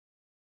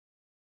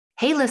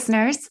Hey,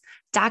 listeners,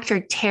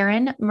 Dr.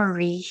 Taryn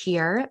Marie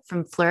here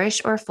from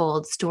Flourish or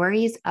Fold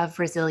Stories of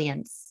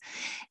Resilience.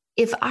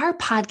 If our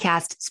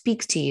podcast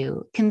speaks to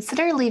you,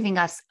 consider leaving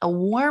us a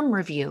warm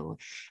review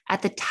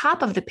at the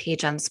top of the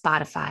page on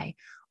Spotify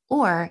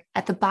or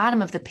at the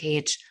bottom of the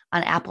page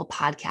on Apple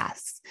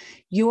Podcasts.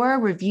 Your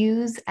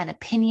reviews and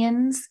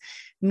opinions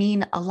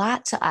mean a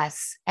lot to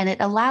us, and it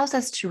allows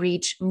us to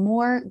reach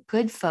more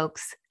good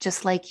folks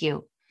just like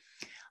you.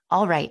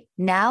 All right,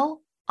 now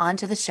on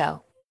to the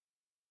show.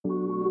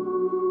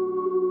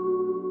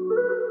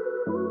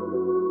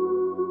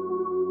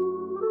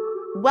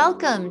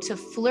 Welcome to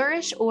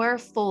Flourish or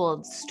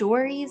Fold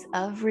Stories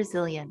of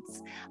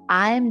Resilience.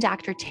 I'm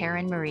Dr.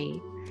 Taryn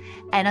Marie,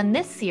 and on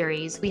this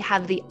series, we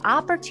have the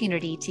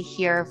opportunity to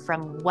hear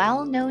from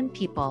well-known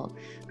people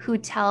who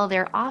tell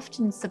their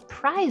often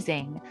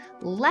surprising,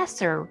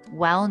 lesser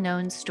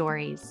well-known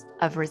stories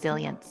of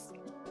resilience.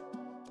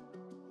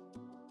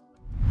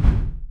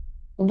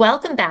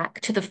 Welcome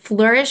back to the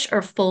Flourish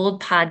or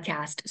Fold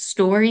podcast,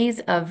 Stories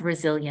of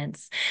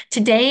Resilience.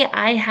 Today,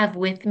 I have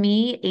with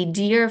me a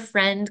dear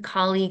friend,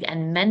 colleague,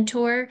 and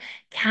mentor,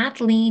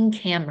 Kathleen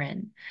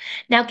Cameron.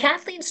 Now,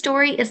 Kathleen's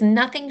story is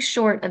nothing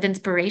short of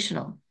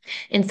inspirational.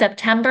 In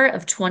September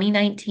of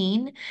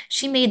 2019,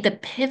 she made the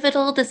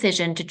pivotal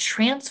decision to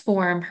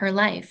transform her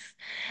life.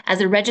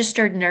 As a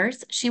registered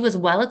nurse, she was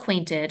well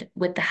acquainted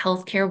with the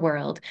healthcare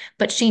world,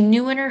 but she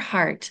knew in her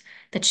heart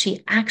that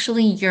she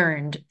actually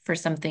yearned for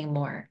something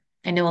more.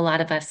 I know a lot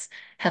of us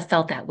have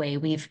felt that way.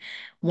 We've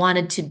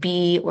wanted to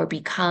be or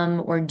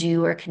become or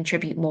do or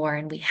contribute more,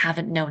 and we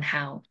haven't known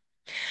how.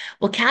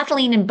 Well,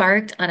 Kathleen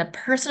embarked on a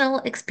personal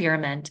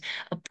experiment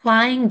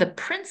applying the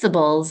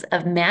principles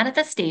of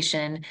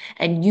manifestation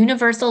and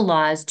universal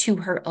laws to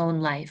her own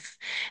life.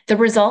 The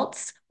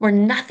results were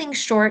nothing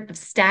short of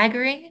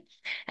staggering,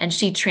 and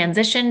she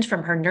transitioned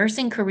from her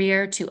nursing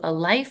career to a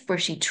life where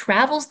she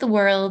travels the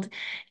world,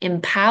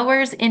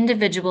 empowers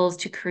individuals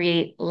to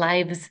create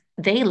lives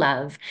they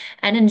love,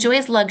 and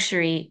enjoys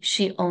luxury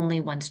she only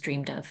once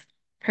dreamed of.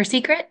 Her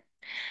secret?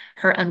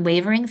 Her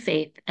unwavering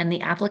faith and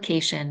the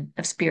application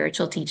of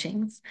spiritual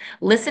teachings.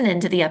 Listen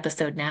into the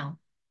episode now.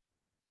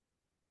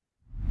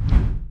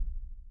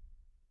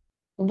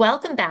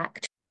 Welcome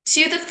back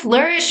to the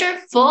Flourish or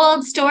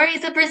Fold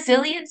Stories of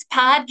Resilience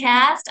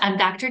podcast. I'm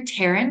Dr.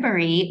 Taryn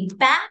Marie,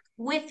 back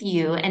with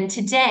you. And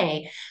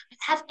today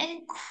I have an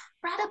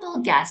incredible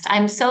guest.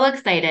 I'm so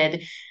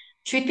excited.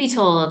 Truth be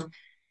told,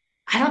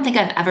 I don't think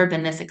I've ever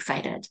been this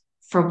excited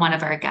for one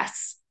of our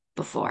guests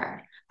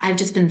before. I've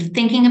just been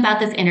thinking about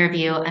this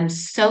interview. I'm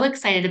so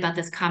excited about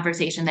this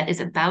conversation that is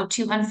about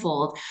to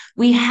unfold.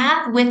 We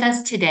have with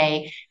us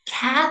today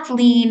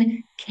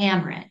Kathleen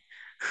Cameron,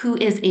 who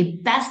is a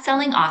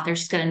best-selling author.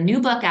 She's got a new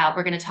book out.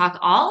 We're going to talk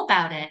all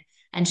about it.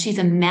 And she's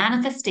a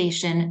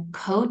manifestation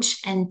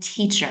coach and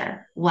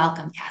teacher.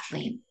 Welcome,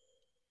 Kathleen.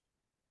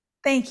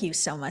 Thank you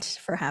so much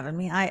for having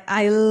me.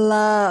 I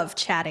love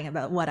chatting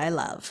about what I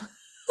love.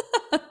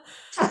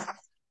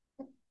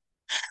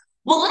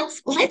 Well,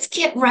 let's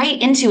get right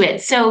into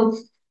it. So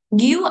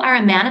you are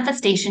a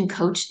manifestation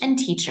coach and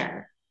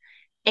teacher,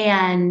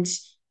 and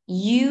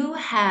you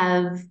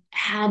have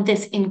had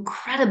this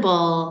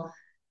incredible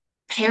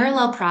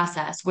parallel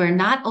process where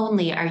not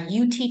only are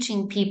you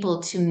teaching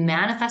people to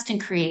manifest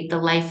and create the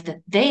life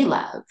that they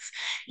love,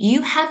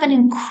 you have an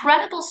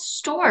incredible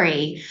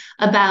story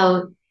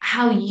about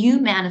how you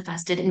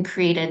manifested and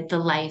created the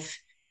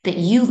life that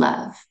you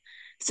love.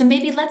 So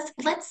maybe let's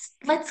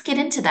get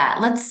into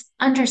that. Let's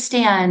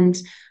understand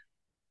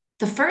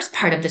the first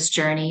part of this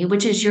journey,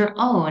 which is your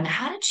own.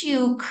 How did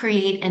you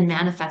create and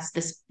manifest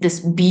this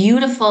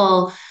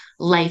beautiful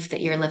life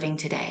that you're living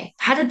today?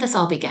 How did this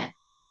all begin?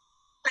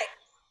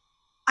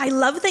 I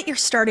love that you're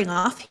starting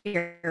off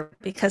here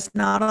because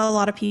not a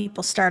lot of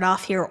people start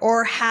off here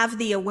or have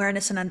the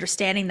awareness and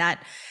understanding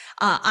that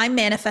I'm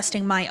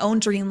manifesting my own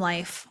dream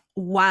life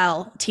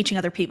while teaching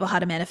other people how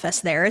to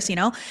manifest theirs.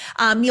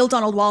 Neil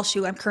Donald Walsh,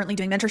 who I'm currently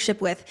doing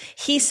mentorship with,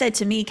 he said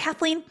to me,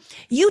 Kathleen,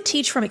 you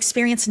teach from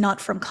experience, not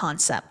from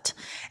concept.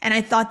 And I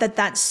thought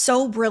that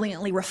so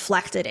brilliantly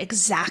reflected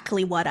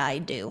exactly what I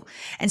do.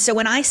 And so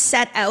when I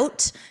set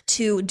out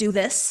to do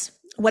this,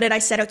 what did I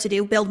set out to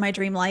do? Build my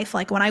dream life.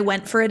 Like when I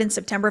went for it in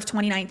September of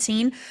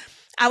 2019,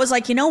 I was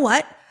like, you know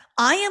what?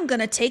 I am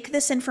going to take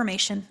this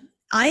information.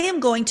 I am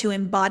going to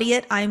embody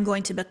it. I am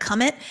going to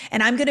become it.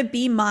 And I'm going to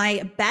be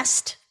my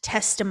best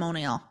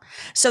testimonial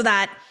so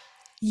that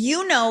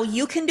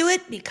you can do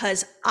it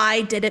because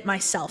I did it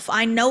myself.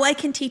 I know I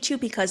can teach you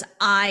because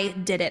I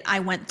did it. I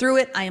went through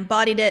it. I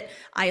embodied it.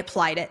 I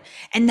applied it.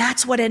 And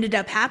that's what ended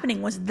up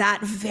happening, was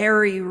that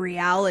very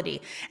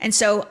reality. And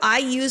so I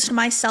used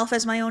myself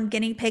as my own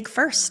guinea pig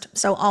first.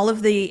 So all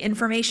of the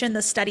information,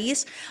 the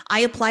studies,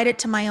 I applied it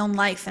to my own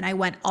life and I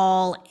went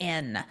all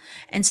in.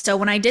 And so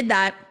when I did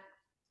that,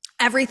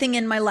 everything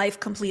in my life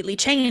completely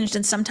changed.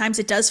 And sometimes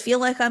it does feel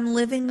like I'm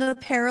living a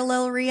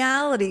parallel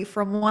reality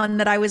from one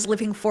that I was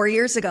living 4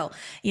 years ago.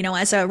 You know,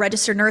 as a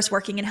registered nurse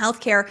working in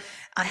healthcare,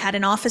 I had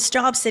an office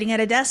job sitting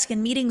at a desk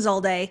in meetings all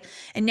day.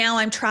 And now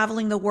I'm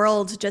traveling the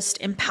world, just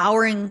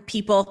empowering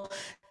people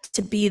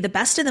to be the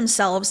best of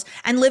themselves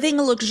and living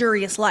a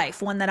luxurious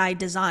life, one that I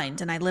designed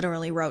and I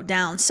literally wrote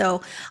down.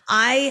 So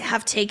I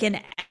have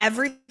taken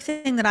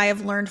everything that I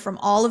have learned from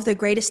all of the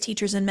greatest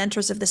teachers and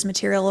mentors of this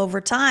material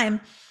over time,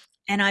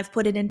 and I've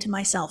put it into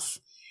myself,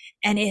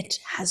 and it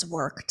has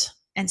worked.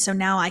 And so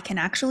now I can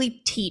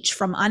actually teach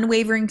from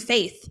unwavering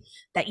faith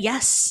that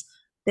yes,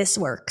 this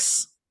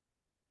works.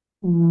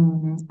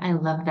 I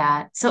love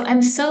that. So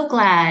I'm so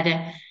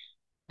glad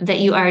that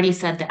you already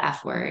said the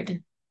F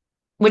word,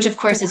 which of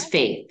course Did is I?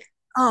 faith.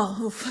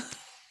 Oh,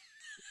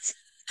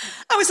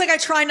 I was like, I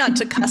try not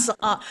to cuss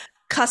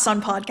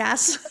on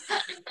podcasts.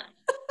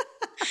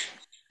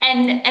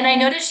 And I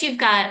noticed you've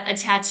got a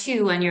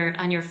tattoo on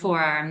your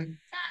forearm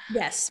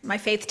Yes, my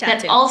faith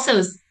that tattoo.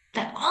 also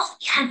that all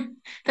yeah,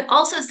 that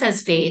also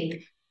says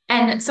faith.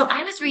 And so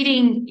I was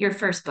reading your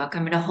first book.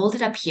 I'm going to hold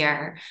it up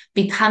here,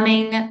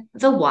 Becoming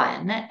the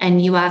One.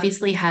 And you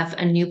obviously have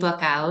a new book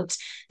out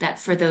that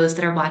for those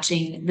that are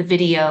watching the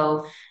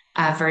video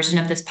version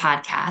of this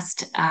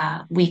podcast,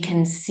 we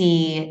can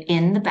see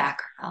in the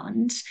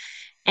background.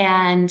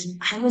 And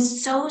I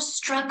was so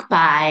struck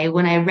by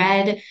when I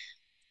read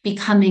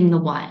Becoming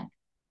the One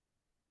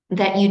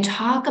that you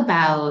talk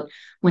about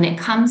when it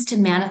comes to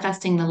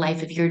manifesting the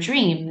life of your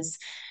dreams,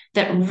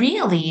 that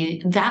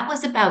really that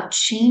was about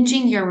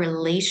changing your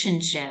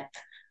relationship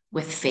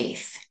with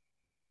faith.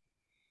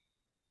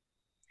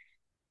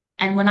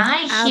 And when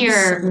I hear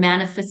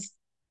Absolutely.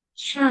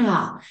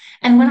 yeah,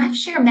 and when I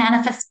share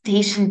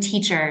manifestation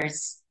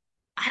teachers,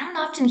 I don't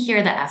often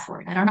hear the F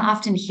word. I don't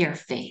often hear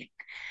faith.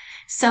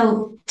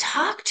 So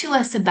talk to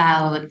us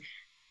about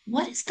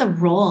what is the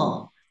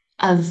role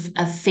of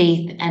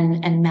faith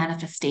and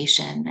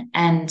manifestation,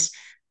 and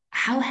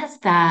how has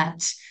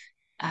that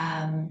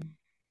um,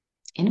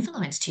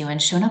 influenced you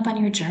and shown up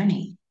on your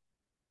journey?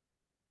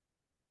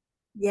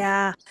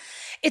 Yeah.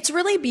 It's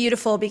really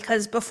beautiful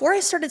because before I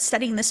started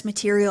studying this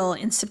material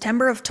in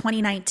September of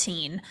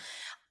 2019,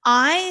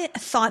 I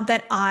thought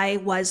that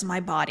I was my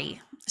body.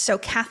 So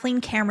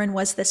Kathleen Cameron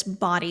was this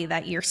body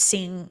that you're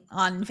seeing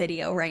on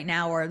video right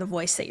now, or the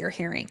voice that you're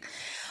hearing.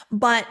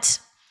 But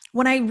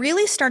when I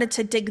really started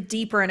to dig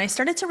deeper and I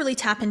started to really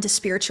tap into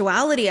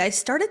spirituality, I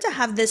started to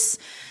have this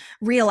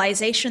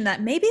realization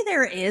that maybe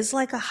there is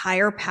like a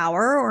higher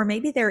power, or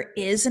maybe there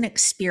is an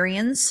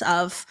experience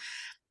of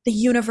the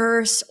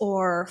universe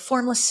or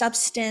formless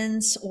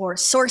substance or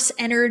source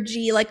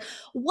energy. Like,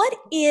 what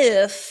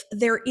if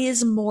there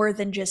is more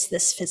than just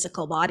this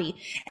physical body?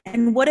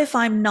 And what if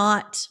I'm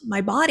not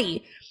my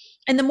body?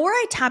 And the more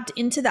I tapped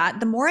into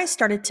that, the more I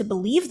started to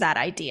believe that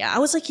idea. I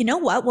was like, you know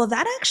what? Well,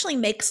 that actually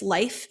makes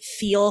life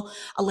feel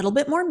a little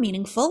bit more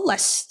meaningful,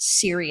 less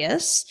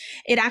serious.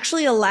 It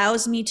actually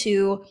allows me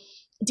to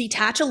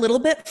detach a little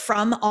bit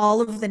from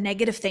all of the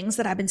negative things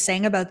that I've been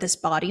saying about this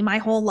body my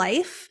whole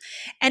life.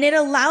 And it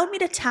allowed me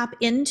to tap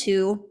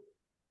into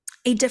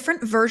a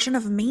different version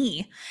of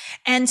me.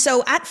 And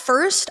so at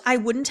first, I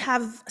wouldn't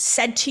have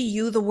said to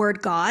you the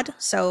word God.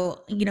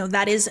 So, you know,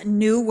 that is a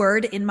new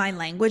word in my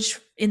language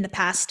in the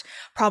past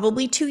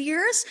probably 2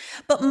 years.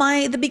 But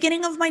the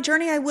beginning of my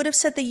journey, I would have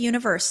said the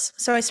universe.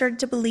 So I started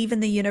to believe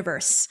in the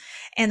universe,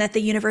 and that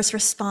the universe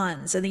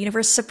responds and the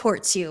universe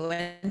supports you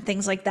and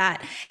things like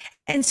that.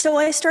 And so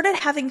I started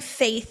having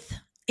faith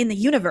in the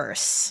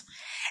universe.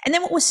 And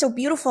then what was so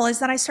beautiful is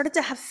that I started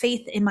to have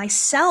faith in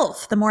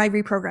myself the more I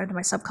reprogrammed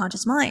my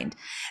subconscious mind.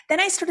 Then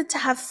I started to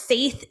have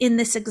faith in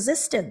this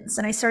existence,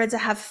 and I started to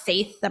have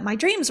faith that my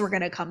dreams were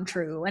going to come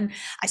true. And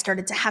I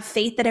started to have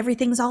faith that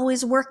everything's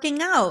always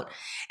working out.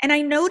 And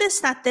I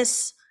noticed that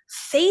this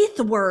faith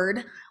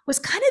word was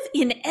kind of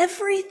in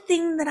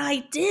everything that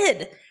I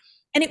did.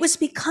 And it was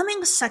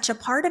becoming such a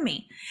part of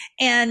me.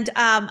 And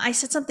I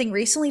said something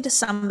recently to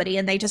somebody,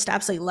 and they just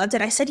absolutely loved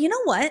it. I said, you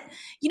know what?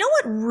 You know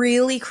what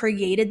really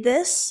created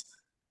this?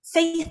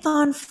 Faith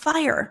on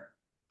fire.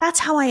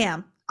 That's how I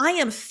am. I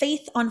am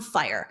faith on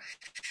fire.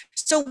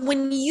 So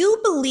when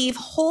you believe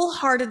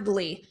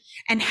wholeheartedly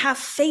and have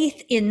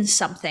faith in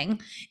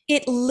something,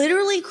 it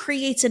literally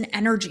creates an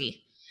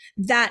energy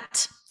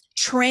that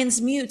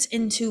transmutes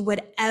into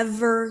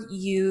whatever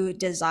you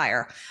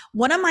desire.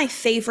 One of my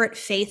favorite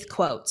faith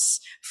quotes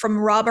from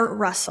Robert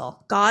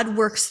Russell, God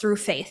works through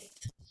faith,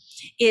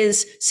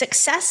 is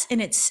success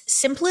in its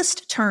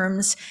simplest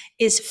terms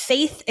is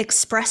faith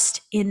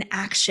expressed in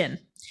action.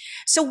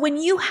 So when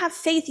you have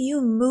faith,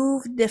 you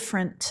move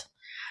different.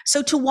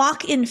 So to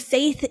walk in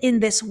faith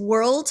in this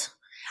world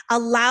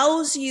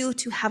allows you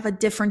to have a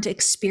different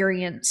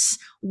experience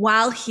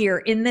while here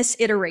in this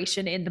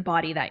iteration in the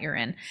body that you're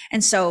in.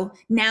 And so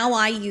now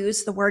I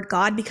use the word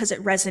God because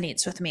it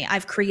resonates with me.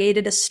 I've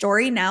created a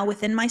story now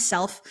within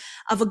myself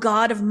of a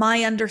God of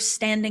my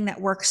understanding that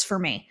works for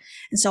me.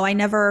 And so I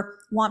never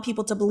want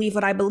people to believe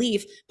what I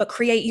believe, but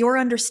create your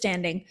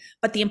understanding.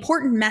 But the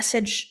important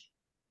message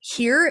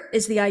Here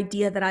is the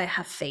idea that I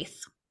have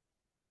faith,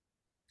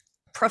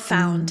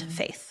 profound Mm,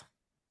 faith.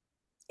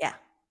 Yeah.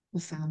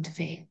 profound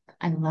faith.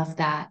 I love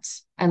that.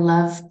 I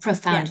love Yeah.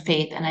 profound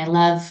faith and I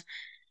love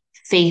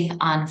faith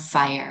on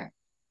fire.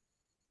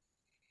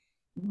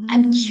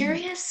 I'm Mm.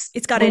 curious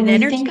It's got when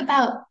an we think energy.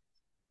 about,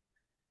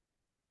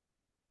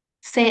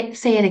 say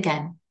it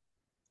again.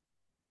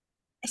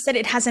 I said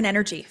it has an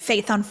energy,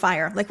 faith on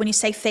fire. Like when you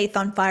say faith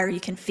on fire, you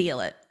can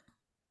feel it.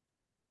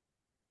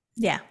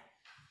 Yeah.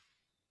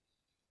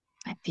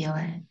 I feel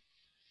it.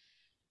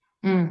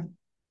 Mm,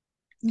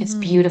 it's Mm-hmm.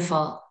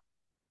 beautiful.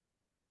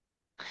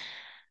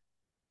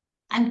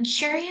 I'm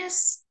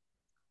curious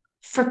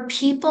for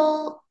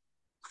people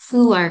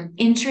who are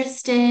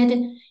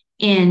interested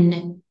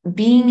in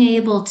being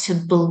able to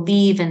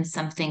believe in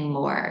something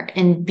more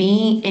and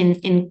being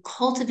in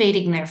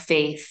cultivating their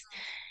faith,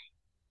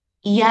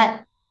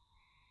 yet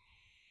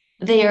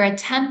they are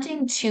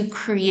attempting to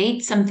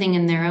create something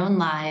in their own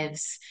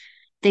lives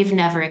they've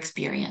never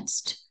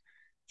experienced.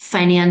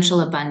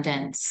 Financial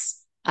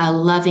abundance, a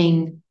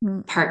loving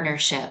Mm.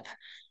 partnership.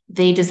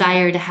 They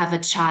desire to have a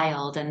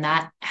child, and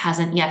that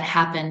hasn't yet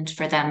happened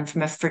for them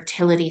from a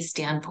fertility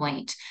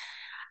standpoint.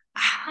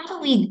 How do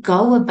we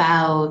go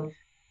about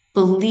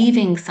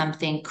believing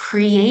something,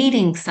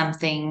 creating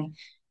something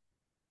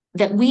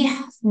that we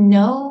have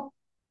no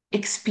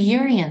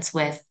experience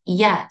with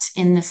yet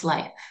in this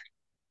life?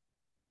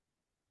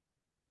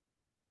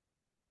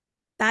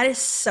 That is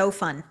so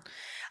fun.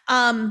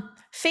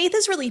 Faith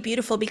is really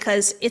beautiful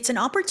because it's an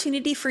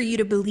opportunity for you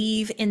to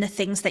believe in the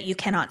things that you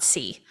cannot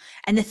see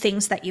and the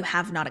things that you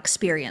have not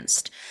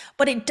experienced.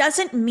 But it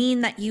doesn't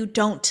mean that you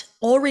don't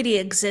already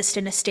exist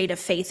in a state of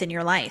faith in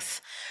your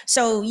life.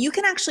 So you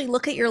can actually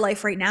look at your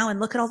life right now and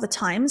look at all the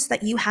times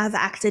that you have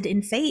acted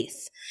in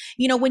faith.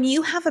 You know, when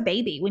you have a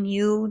baby, when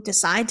you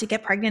decide to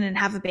get pregnant and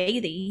have a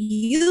baby,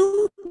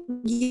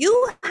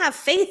 you have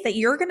faith that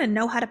you're going to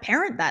know how to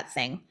parent that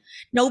thing.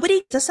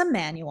 Nobody does a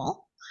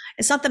manual.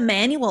 It's not the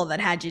manual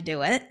that had you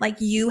do it. Like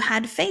you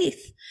had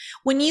faith.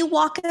 When you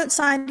walk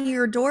outside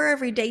your door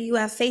every day, you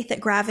have faith that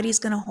gravity is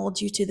going to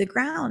hold you to the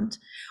ground.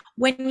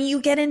 When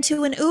you get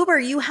into an Uber,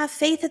 you have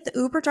faith that the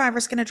Uber driver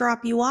is going to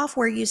drop you off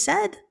where you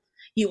said.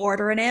 You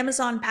order an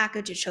Amazon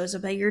package, it shows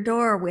up at your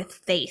door with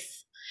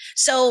faith.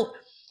 So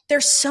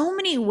there's so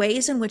many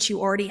ways in which you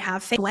already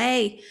have faith. The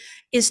way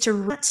is to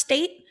that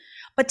state,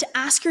 but to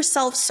ask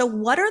yourself, so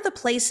what are the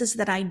places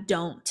that I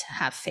don't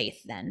have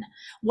faith then?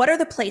 What are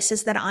the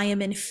places that I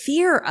am in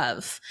fear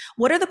of?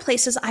 What are the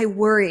places I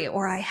worry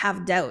or I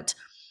have doubt?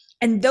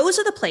 And those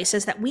are the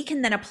places that we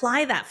can then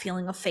apply that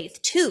feeling of faith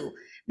to,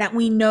 that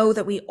we know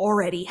that we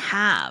already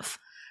have.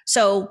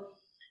 So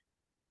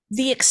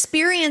the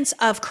experience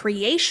of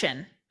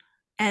creation,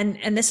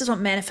 and this is what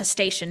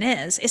manifestation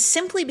is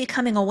simply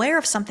becoming aware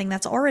of something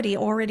that's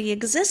already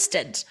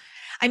existed.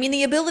 I mean,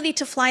 the ability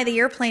to fly the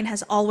airplane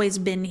has always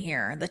been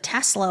here. The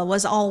Tesla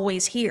was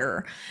always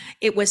here.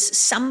 It was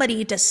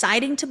somebody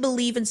deciding to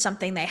believe in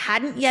something they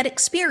hadn't yet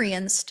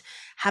experienced,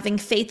 having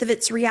faith of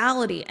its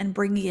reality and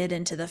bringing it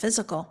into the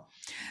physical.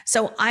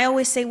 So I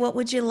always say, what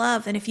would you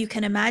love? And if you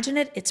can imagine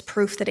it, it's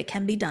proof that it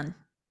can be done.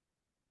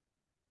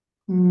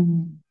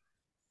 Mm.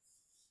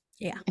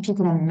 Yeah. If you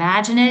can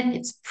imagine it,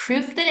 it's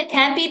proof that it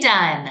can be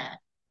done.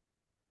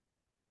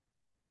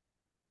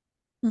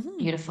 Mm-hmm.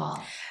 Beautiful.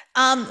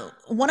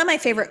 One of my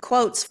favorite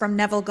quotes from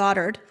Neville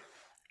Goddard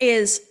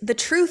is the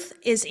truth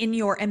is in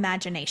your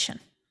imagination.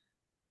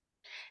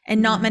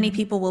 And not many Mm.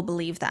 people will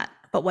believe that.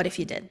 But what if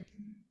you did?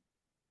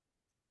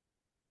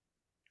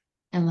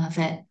 I love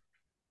it.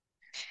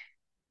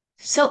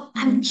 So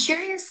I'm Mm-hmm.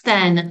 curious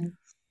then,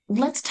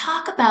 let's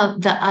talk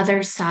about the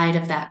other side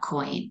of that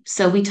coin.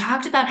 So we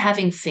talked about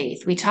having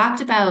faith. We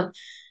talked about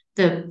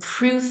the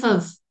proof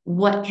of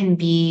what can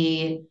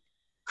be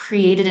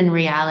created in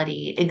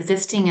reality,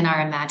 existing in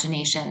our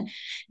imagination.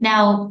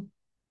 Now,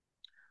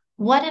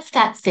 what if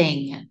that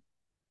thing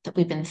that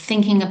we've been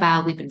thinking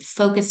about, we've been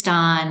focused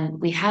on,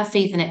 we have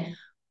faith in it,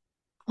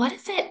 what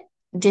if it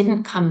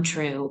didn't come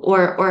true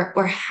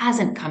or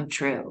hasn't come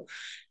true?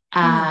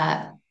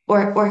 Mm.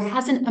 Or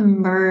hasn't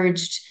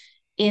emerged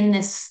in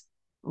this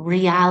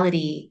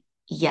reality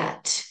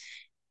yet?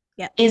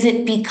 Yeah. Is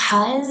it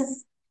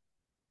because,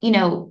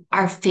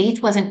 our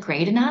faith wasn't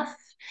great enough?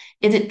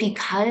 Is it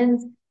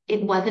because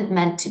it wasn't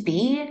meant to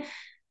be?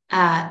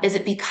 Is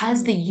it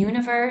because the Mm.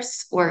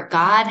 universe or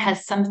God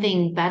has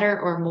something better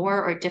or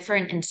more or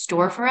different in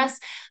store for us?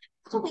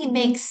 How do we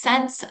make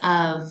sense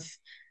of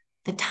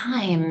the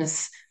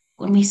times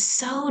when we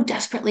so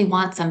desperately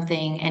want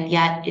something and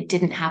yet it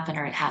didn't happen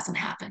or it hasn't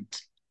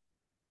happened?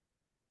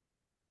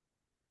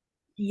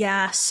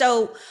 Yeah.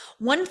 So,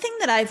 one thing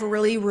that I've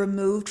really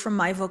removed from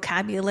my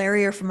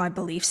vocabulary or from my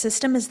belief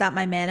system is that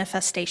my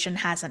manifestation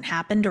hasn't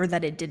happened or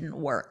that it didn't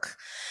work.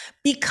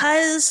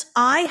 Because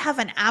I have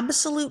an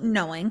absolute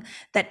knowing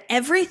that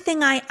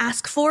everything I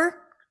ask for,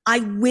 I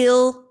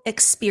will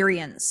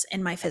experience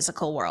in my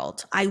physical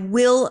world. I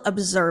will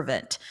observe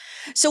it.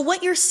 So,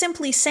 what you're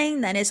simply saying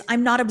then is,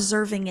 I'm not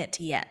observing it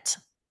yet.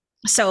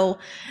 So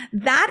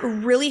that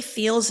really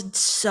feels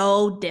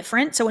so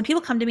different. So when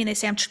people come to me and they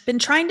say, I've been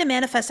trying to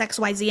manifest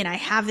XYZ and I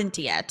haven't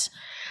yet,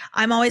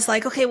 I'm always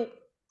like, okay, well,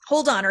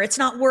 hold on, or it's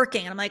not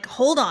working. And I'm like,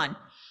 hold on.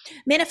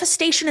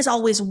 Manifestation is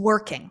always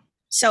working.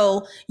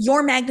 So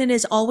your magnet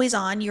is always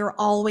on, you're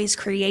always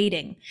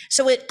creating.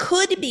 So it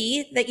could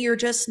be that you're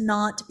just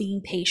not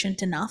being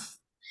patient enough,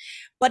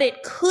 but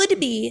it could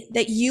be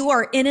that you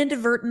are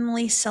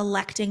inadvertently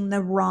selecting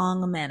the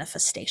wrong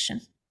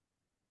manifestation.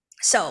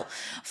 So,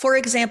 for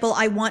example,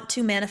 I want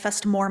to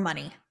manifest more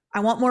money.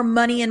 I want more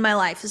money in my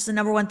life. This is the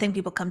number one thing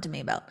people come to me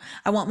about.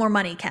 I want more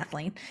money,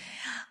 Kathleen.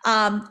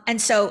 And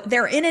so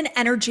they're in an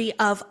energy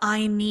of,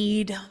 I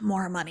need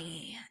more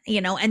money,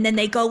 and then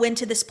they go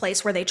into this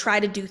place where they try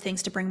to do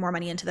things to bring more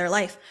money into their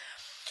life.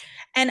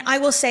 And I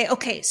will say,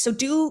 okay, so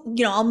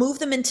I'll move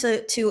them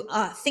into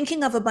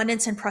thinking of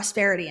abundance and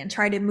prosperity and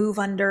try to move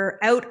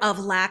out of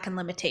lack and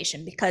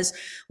limitation. Because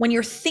when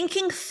you're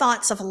thinking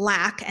thoughts of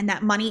lack and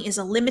that money is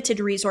a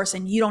limited resource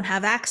and you don't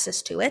have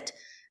access to it,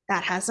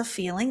 that has a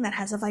feeling, that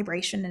has a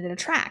vibration, and it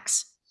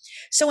attracts.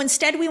 So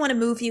instead, we want to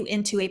move you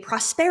into a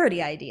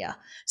prosperity idea.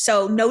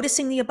 So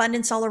noticing the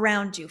abundance all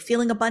around you,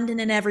 feeling abundant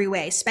in every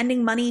way,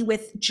 spending money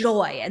with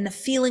joy and the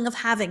feeling of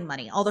having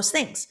money, all those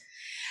things.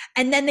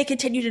 And then they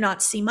continue to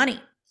not see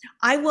money.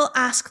 I will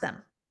ask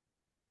them,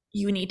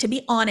 you need to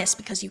be honest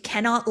because you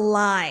cannot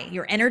lie.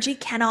 Your energy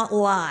cannot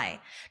lie.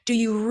 Do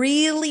you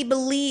really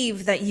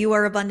believe that you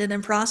are abundant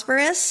and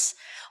prosperous?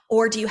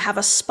 Or do you have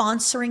a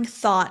sponsoring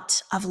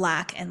thought of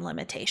lack and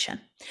limitation?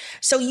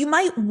 So you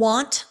might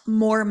want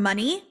more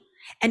money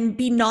and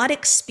be not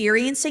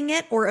experiencing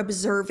it or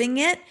observing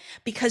it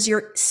because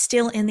you're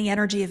still in the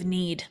energy of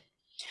need.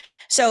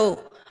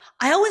 So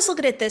I always look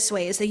at it this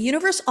way: is the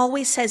universe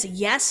always says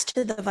yes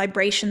to the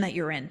vibration that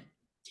you're in.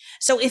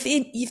 So if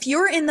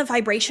you're in the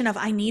vibration of,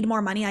 I need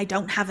more money, I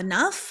don't have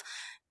enough,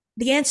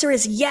 the answer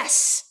is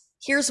yes.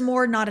 Here's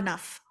more, not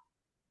enough.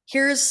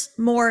 Here's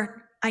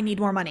more, I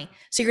need more money.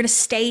 So you're going to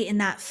stay in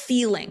that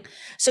feeling.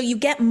 So you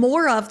get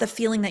more of the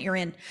feeling that you're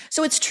in.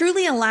 So it's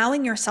truly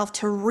allowing yourself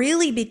to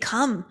really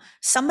become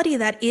somebody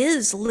that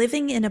is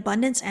living in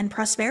abundance and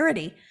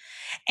prosperity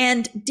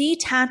and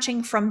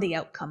detaching from the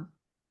outcome.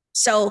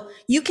 So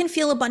you can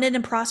feel abundant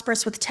and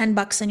prosperous with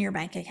 $10 in your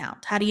bank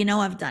account. How do you know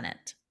I've done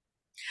it?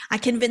 I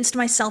convinced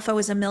myself I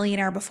was a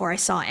millionaire before I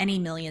saw any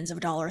millions of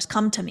dollars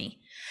come to me.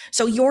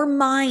 So your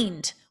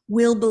mind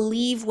will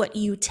believe what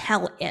you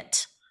tell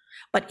it.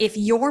 But if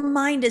your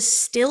mind is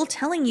still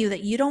telling you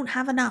that you don't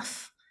have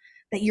enough,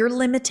 that you're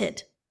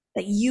limited,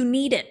 that you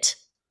need it,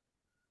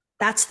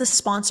 that's the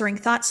sponsoring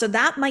thought. So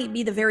that might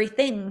be the very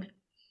thing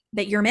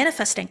that you're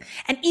manifesting.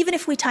 And even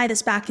if we tie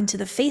this back into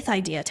the faith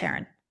idea,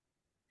 Taryn,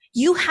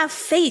 you have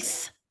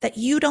faith that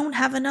you don't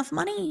have enough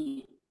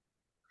money.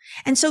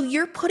 And so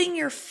you're putting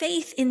your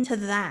faith into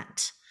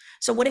that.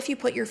 So what if you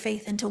put your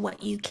faith into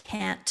what you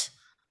can't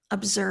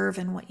observe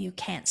and what you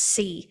can't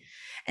see?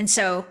 And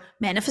so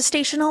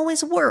manifestation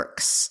always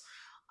works.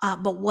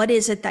 But what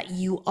is it that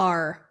you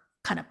are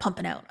kind of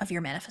pumping out of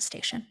your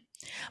manifestation?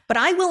 But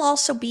I will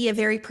also be a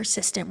very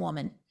persistent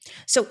woman.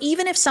 So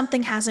even if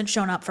something hasn't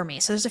shown up for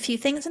me, so there's a few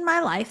things in my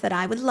life that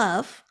I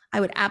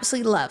would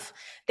absolutely love.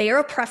 They are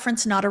a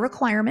preference, not a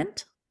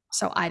requirement.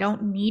 So I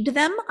don't need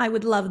them. I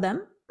would love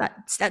them.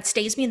 That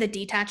stays me in the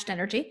detached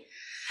energy.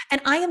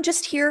 And I am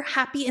just here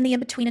happy in the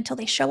in-between until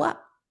they show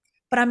up.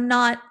 But I'm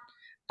not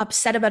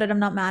upset about it. I'm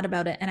not mad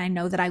about it. And I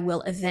know that I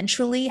will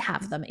eventually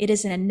have them. It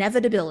is an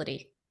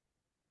inevitability.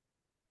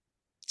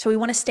 So we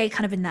want to stay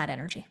kind of in that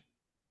energy.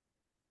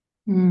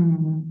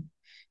 Do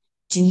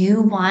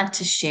you want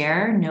to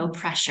share, no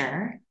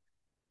pressure,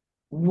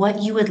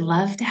 what you would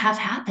love to have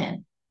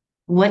happen?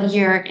 What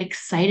you're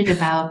excited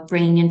about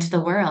bringing into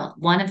the world?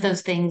 One of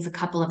those things, a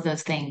couple of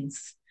those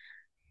things.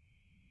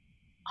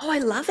 Oh, I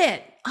love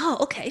it. Oh,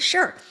 okay,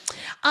 sure.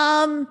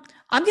 I'm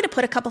going to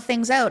put a couple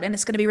things out, and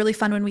it's going to be really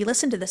fun when we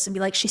listen to this and be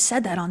like, she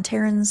said that on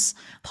Taryn's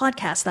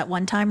podcast that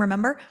one time,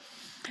 remember?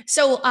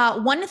 So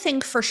one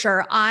thing for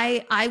sure,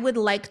 I would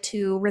like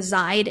to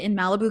reside in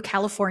Malibu,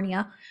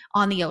 California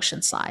on the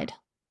ocean side.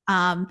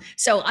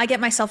 So I get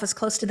myself as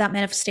close to that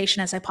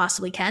manifestation as I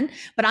possibly can,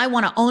 but I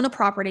want to own a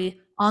property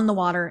on the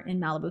water in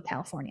Malibu,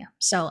 California.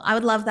 So I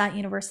would love that,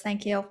 universe.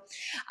 Thank you.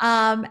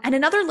 And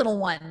another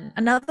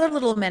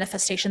little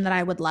manifestation that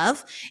I would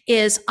love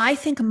is, I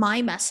think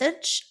my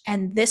message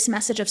and this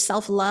message of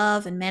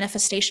self-love and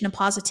manifestation and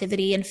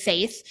positivity and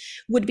faith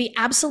would be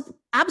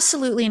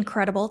absolutely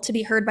incredible to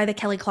be heard by the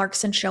Kelly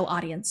Clarkson show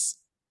audience.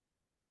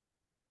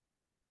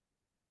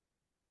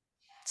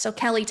 So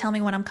Kelly, tell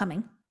me when I'm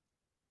coming.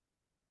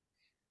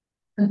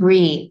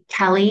 Agree.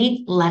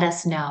 Kelly, let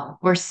us know.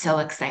 We're so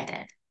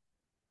excited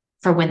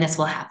for when this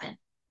will happen.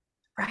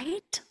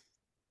 Right?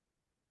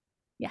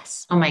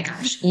 Yes. Oh my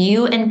gosh.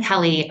 You and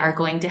Kelly are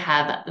going to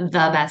have the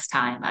best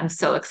time. I'm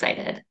so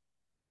excited.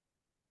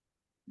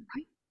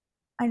 Right.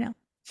 I know.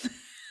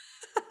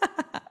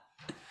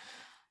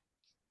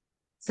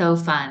 So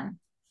fun.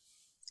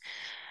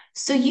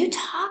 So you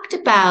talked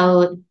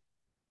about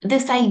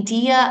this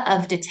idea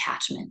of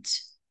detachment.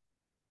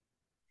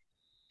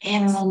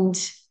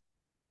 And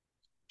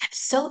I'm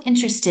so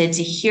interested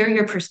to hear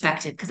your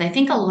perspective because I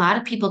think a lot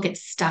of people get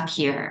stuck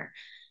here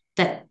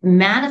that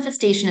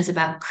manifestation is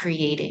about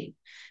creating.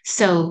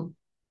 So,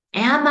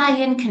 am I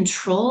in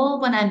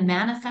control when I'm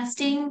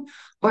manifesting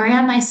or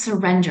am I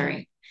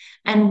surrendering?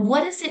 And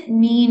what does it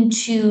mean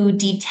to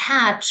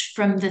detach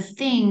from the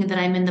thing that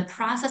I'm in the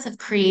process of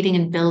creating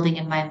and building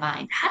in my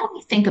mind? How do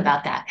we think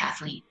about that,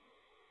 Kathleen?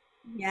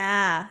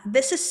 Yeah,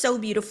 this is so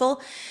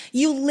beautiful.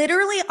 You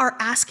literally are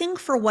asking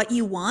for what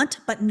you want,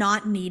 but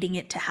not needing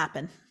it to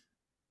happen.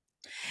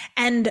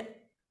 And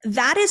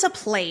that is a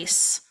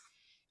place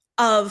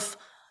of,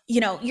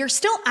 you're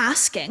still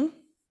asking,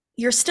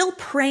 you're still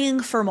praying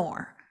for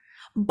more,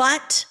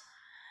 but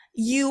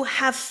you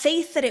have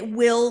faith that it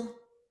will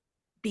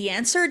be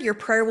answered, your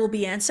prayer will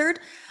be answered.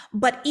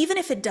 But even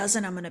if it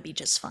doesn't, I'm going to be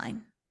just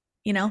fine.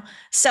 You know?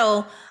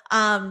 So,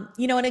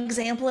 an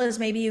example is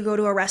maybe you go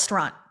to a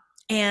restaurant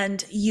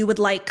and you would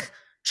like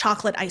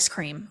chocolate ice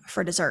cream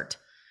for dessert,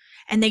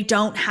 and they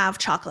don't have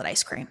chocolate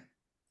ice cream.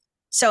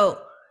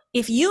 So,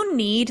 if you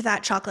need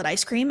that chocolate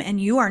ice cream and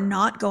you are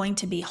not going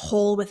to be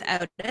whole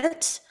without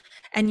it,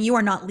 and you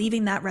are not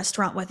leaving that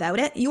restaurant without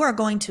it, you are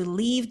going to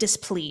leave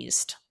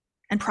displeased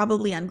and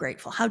probably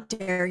ungrateful. How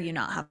dare you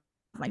not have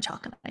my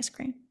chocolate ice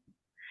cream?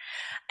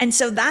 And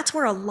so that's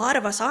where a lot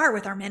of us are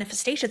with our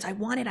manifestations. I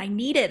want it. I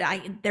need it.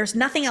 There's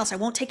nothing else. I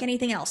won't take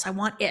anything else. I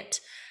want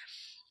it.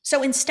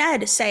 So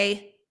instead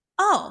say,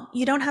 oh,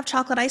 you don't have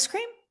chocolate ice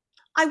cream?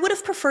 I would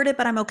have preferred it,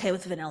 but I'm okay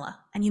with vanilla.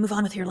 And you move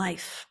on with your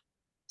life.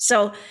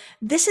 So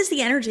this is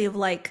the energy of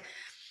like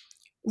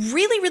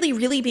really, really,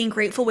 really being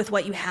grateful with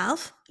what you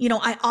have.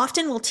 I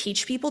often will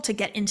teach people to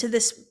get into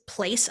this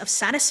place of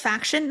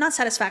satisfaction, not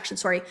satisfaction,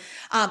 sorry,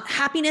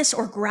 happiness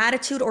or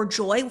gratitude or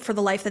joy for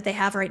the life that they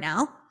have right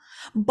now,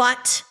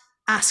 but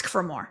ask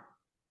for more.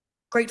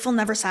 Grateful,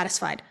 never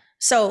satisfied.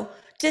 So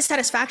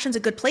dissatisfaction is a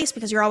good place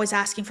because you're always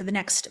asking for the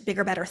next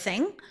bigger, better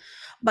thing,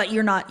 but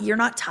you're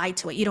not tied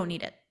to it. You don't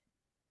need it.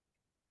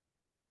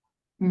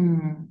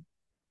 Hmm,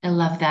 I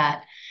love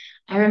that.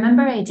 I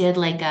remember I did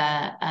like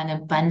an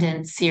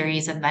abundance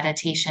series of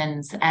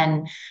meditations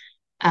and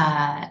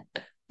uh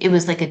it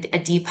was like a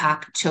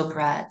Deepak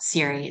Chopra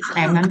series. And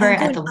I remember I'm at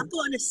going, the I'm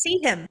going to see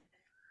him.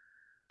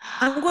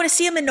 I'm going to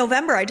see him in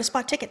November. I just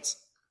bought tickets.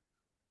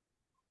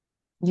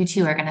 you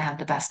two are gonna have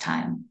the best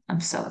time. I'm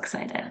so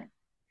excited.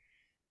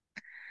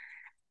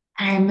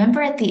 And I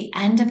remember at the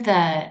end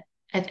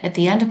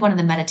of one of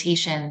the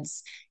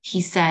meditations,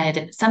 he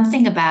said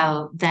something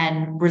about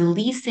then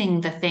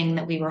releasing the thing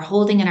that we were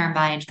holding in our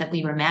mind that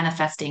we were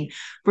manifesting,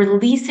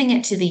 releasing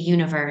it to the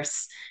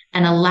universe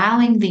and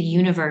allowing the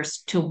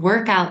universe to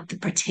work out the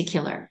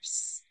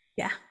particulars.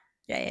 Yeah.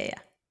 Yeah. Yeah. Yeah.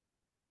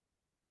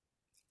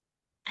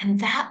 And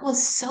that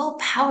was so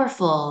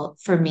powerful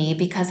for me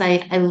because I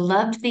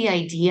loved the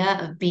idea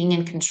of being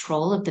in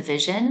control of the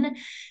vision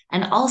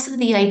and also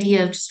the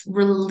idea of just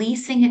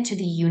releasing it to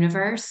the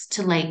universe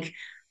to like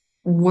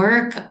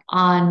work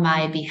on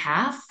my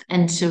behalf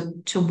and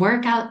to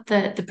work out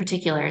the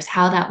particulars,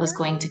 how that was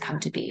going to come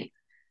to be.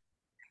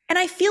 And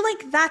I feel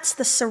like that's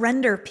the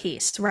surrender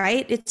piece,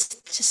 right? It's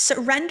just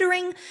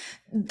surrendering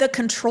the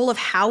control of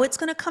how it's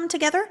going to come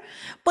together,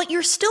 but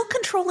you're still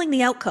controlling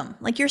the outcome.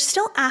 Like you're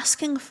still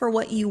asking for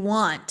what you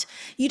want.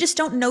 You just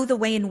don't know the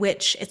way in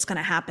which it's going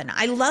to happen.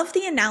 I love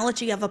the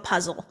analogy of a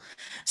puzzle.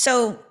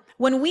 So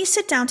when we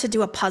sit down to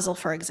do a puzzle,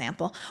 for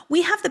example,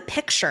 we have the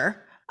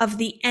picture of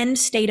the end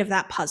state of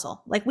that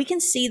puzzle. Like we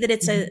can see that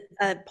it's Mhm.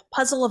 a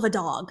puzzle of a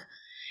dog.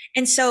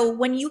 And so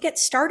when you get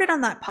started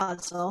on that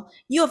puzzle,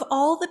 you have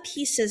all the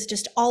pieces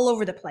just all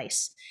over the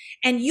place.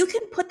 And you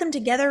can put them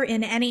together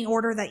in any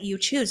order that you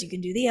choose. You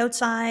can do the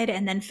outside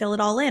and then fill it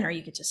all in, or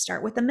you could just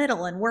start with the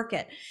middle and work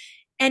it.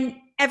 And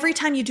every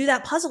time you do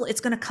that puzzle, it's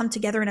going to come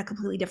together in a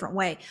completely different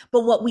way.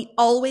 But what we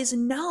always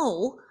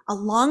know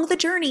along the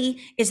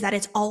journey is that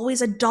it's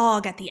always a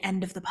dog at the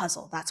end of the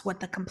puzzle. That's what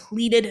the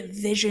completed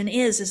vision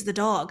is the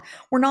dog.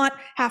 We're not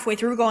halfway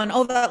through going,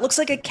 oh, that looks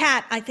like a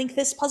cat. I think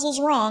this puzzle's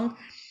wrong.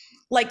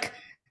 Like,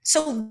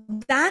 so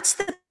that's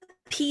the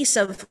piece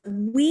of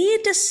we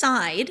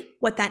decide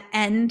what that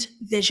end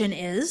vision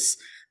is,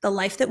 the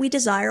life that we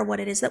desire, what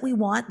it is that we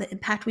want, the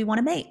impact we want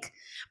to make.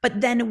 But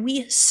then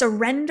we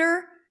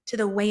surrender to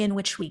the way in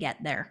which we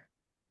get there.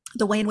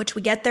 The way in which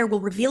we get there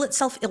will reveal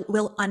itself, it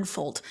will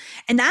unfold.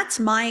 And that's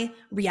my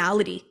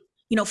reality.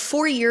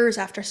 4 years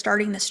after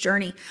starting this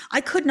journey,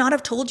 I could not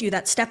have told you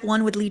that step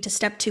one would lead to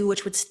step two,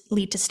 which would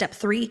lead to step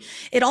three.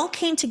 It all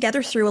came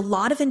together through a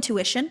lot of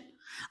intuition,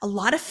 a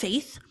lot of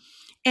faith,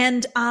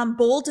 and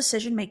bold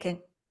decision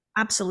making.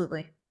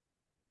 Absolutely.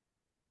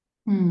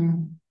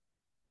 Hmm,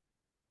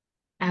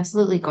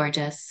 absolutely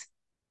gorgeous.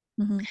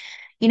 Mm-hmm.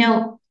 You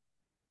know,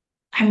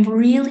 I'm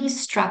really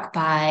struck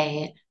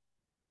by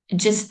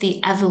just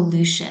the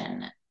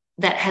evolution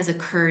that has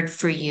occurred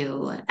for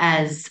you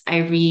as I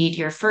read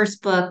your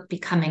first book,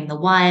 Becoming the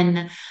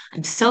One.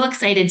 I'm so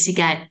excited to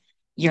get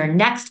your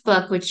next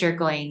book, which you're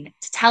going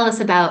to tell us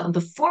about. And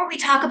before we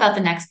talk about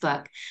the next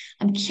book,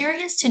 I'm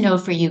curious to know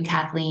for you,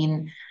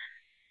 Kathleen,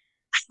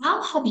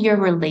 how have your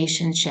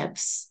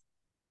relationships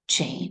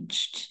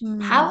changed?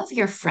 How Mm, have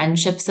your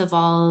friendships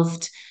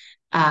evolved?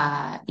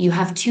 You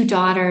have two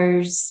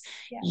daughters.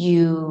 yeah.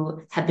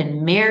 You have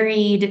been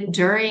married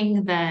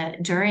during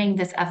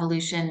this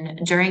evolution,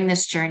 during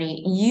this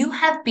journey. You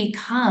have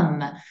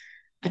become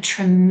a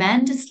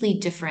tremendously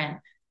different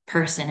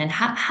person. And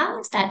how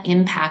has that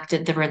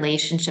impacted the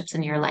relationships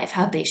in your life?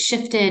 How have they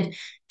shifted,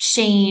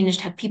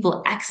 changed? Have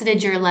people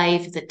exited your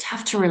life? Is it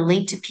tough to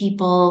relate to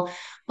people?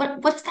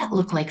 What does that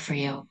look like for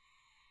you?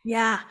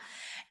 Yeah.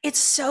 It's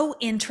so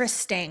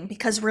interesting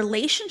because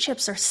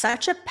relationships are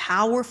such a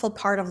powerful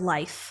part of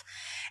life.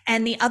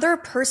 And the other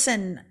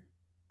person,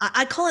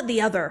 I call it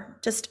the other,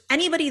 just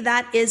anybody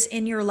that is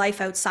in your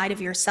life outside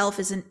of yourself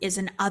is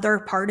an other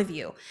part of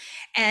you.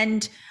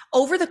 And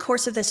over the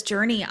course of this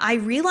journey, I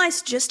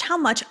realized just how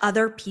much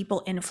other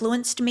people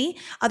influenced me,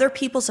 other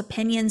people's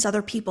opinions,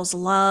 other people's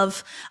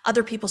love,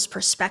 other people's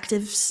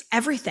perspectives,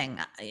 everything.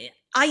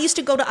 I used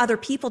to go to other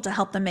people to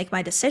help them make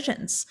my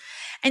decisions.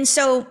 And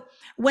so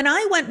when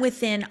I went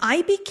within,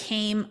 I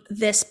became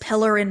this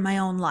pillar in my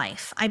own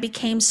life. I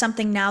became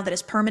something now that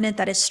is permanent,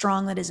 that is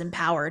strong, that is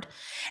empowered.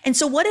 And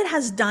so what it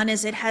has done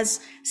is it has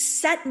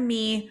set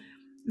me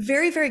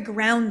very, very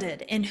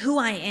grounded in who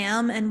I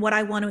am and what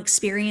I want to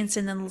experience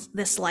in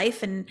this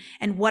life and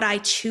what I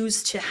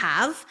choose to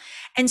have.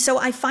 And so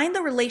I find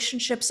the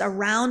relationships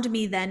around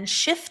me then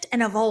shift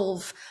and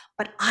evolve,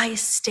 but I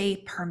stay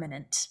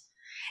permanent.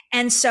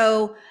 And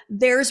so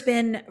there's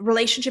been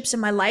relationships in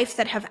my life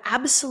that have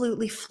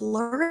absolutely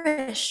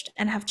flourished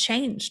and have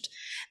changed.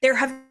 There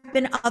have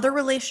been other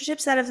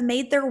relationships that have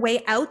made their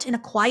way out in a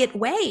quiet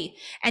way.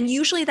 And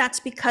usually that's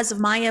because of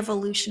my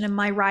evolution and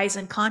my rise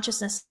in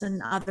consciousness,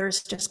 and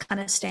others just kind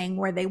of staying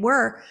where they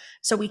were.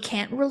 So we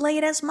can't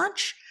relate as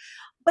much.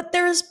 But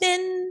there's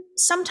been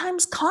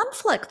sometimes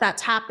conflict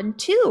that's happened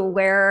too,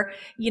 where,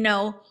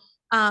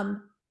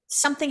 um,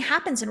 something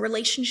happens and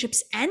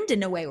relationships end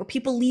in a way where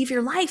people leave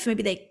your life.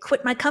 Maybe they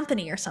quit my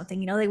company or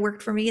something, they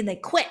worked for me and they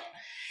quit.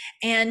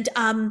 And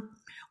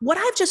what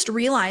I've just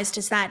realized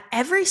is that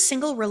every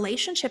single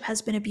relationship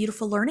has been a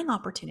beautiful learning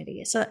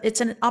opportunity. So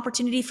it's an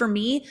opportunity for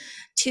me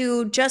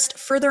to just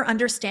further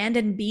understand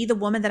and be the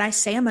woman that I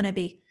say I'm going to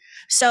be.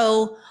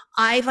 So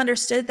I've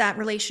understood that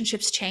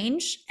relationships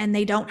change and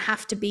they don't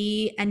have to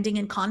be ending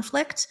in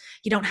conflict.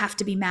 You don't have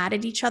to be mad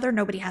at each other.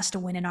 Nobody has to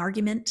win an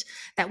argument,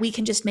 that we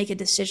can just make a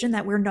decision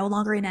that we're no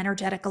longer in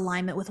energetic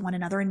alignment with one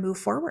another and move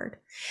forward.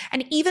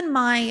 And even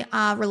my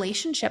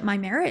relationship, my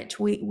marriage,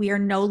 we are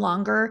no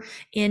longer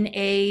in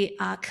a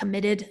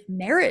committed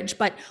marriage,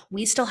 but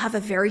we still have a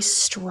very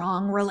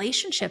strong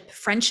relationship,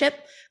 friendship,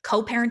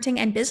 co-parenting,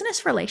 and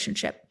business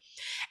relationship.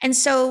 And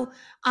so,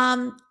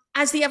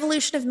 as the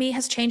evolution of me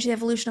has changed, the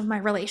evolution of my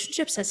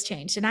relationships has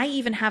changed. And I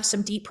even have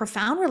some deep,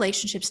 profound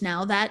relationships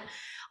now that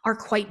are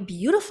quite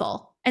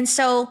beautiful. And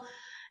so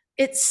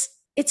it's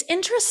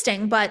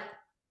interesting, but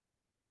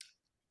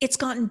it's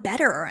gotten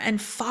better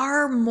and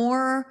far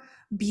more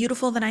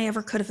beautiful than I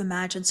ever could have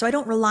imagined. So I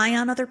don't rely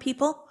on other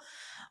people,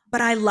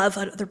 but I love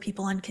other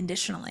people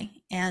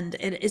unconditionally. And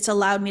it's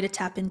allowed me to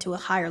tap into a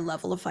higher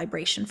level of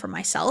vibration for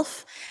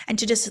myself and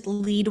to just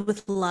lead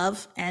with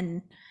love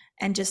and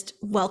just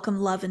welcome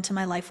love into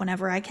my life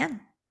whenever I can.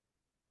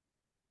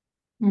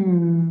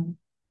 Hmm,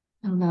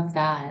 I love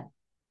that.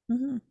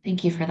 Mm-hmm.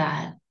 Thank you for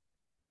that.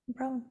 No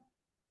problem.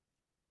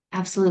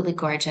 Absolutely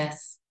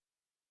gorgeous.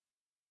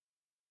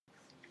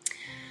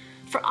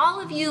 For all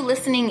of you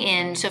listening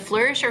in to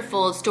Flourish or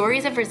Fold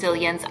Stories of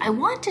Resilience, I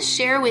want to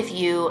share with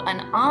you an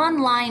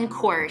online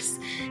course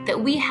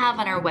that we have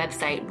on our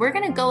website. We're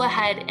going to go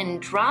ahead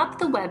and drop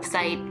the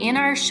website in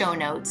our show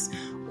notes,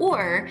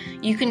 or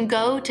you can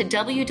go to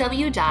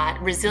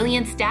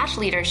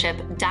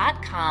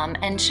www.resilience-leadership.com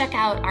and check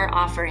out our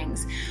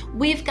offerings.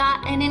 We've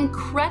got an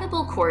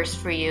incredible course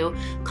for you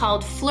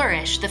called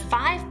Flourish, the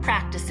 5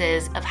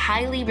 practices of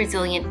highly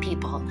resilient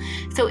people.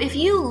 So if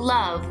you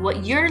love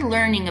what you're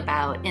learning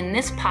about in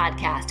this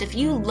podcast, if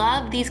you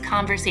love these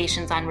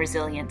conversations on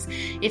resilience,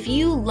 if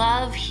you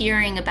love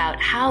hearing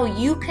about how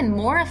you can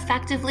more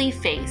effectively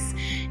face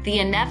the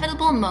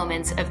inevitable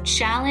moments of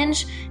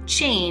challenge,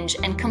 change,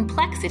 and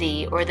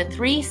complexity, or the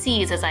 3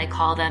 C's as I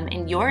call them,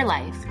 in your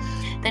life,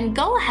 then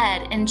go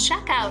ahead and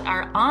check out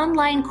our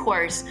online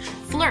course,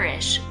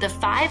 Flourish, the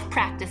 5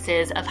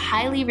 practices of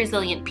highly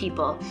resilient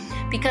people,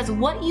 because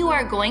what you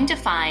are going to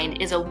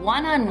find is a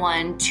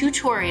one-on-one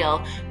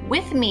tutorial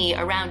with me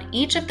around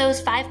each of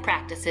those 5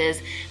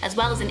 practices, as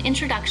well as an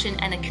introduction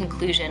and a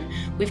conclusion.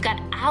 We've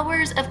got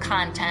hours of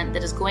content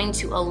that is going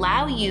to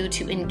allow you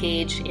to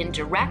engage in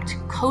direct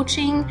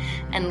coaching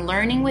and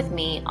learning with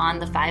me on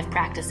the 5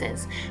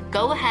 practices.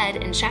 Go ahead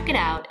and check it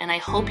out, and I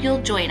hope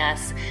you'll join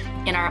us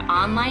in our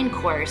online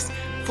course,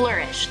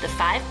 Flourish, the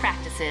 5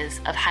 practices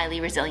of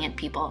highly resilient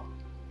people.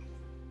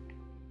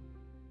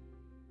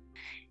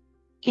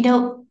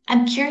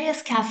 I'm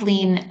curious,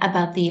 Kathleen,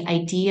 about the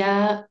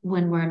idea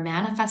when we're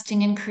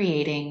manifesting and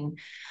creating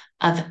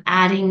of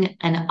adding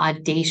an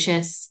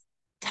audacious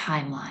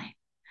timeline.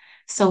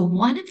 So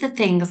one of the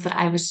things that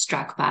I was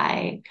struck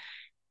by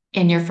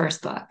in your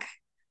first book,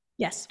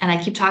 Yes. And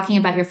I keep talking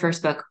about your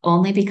first book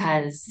only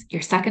because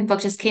your second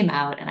book just came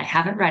out and I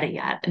haven't read it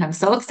yet. And I'm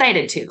so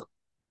excited to.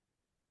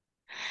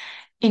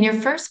 In your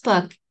first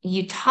book,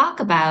 you talk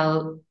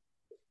about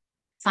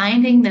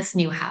finding this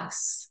new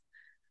house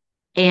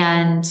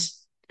and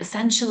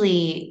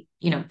essentially,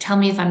 tell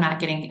me if I'm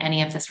not getting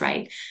any of this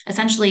right.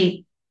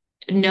 Essentially,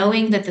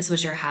 knowing that this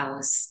was your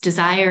house,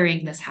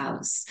 desiring this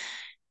house,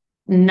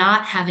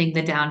 not having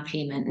the down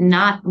payment,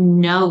 not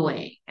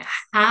knowing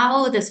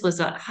how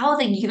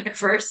the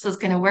universe was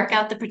going to work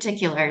out the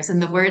particulars, in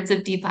the words of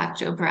Deepak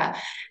Chopra.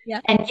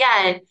 Yeah. And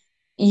yet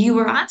you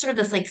were on sort of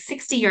this like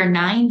 60 or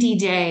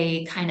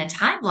 90-day kind of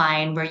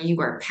timeline where you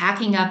were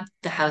packing up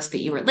the house that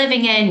you were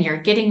living in,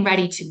 you're getting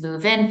ready to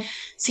move in.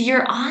 So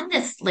you're on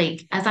this,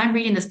 like, as I'm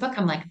reading this book,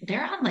 I'm like,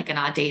 they're on like an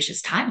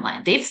audacious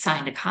timeline. They've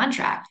signed a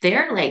contract.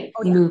 They're like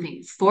Oh, yeah.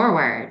 moving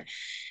forward.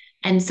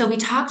 And so we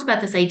talked about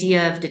this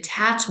idea of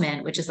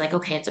detachment, which is like,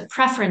 okay, it's a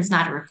preference,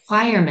 not a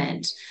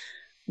requirement.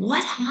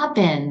 What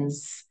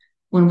happens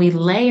when we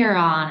layer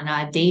on an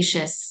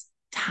audacious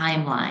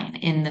timeline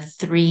in the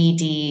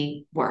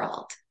 3D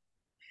world?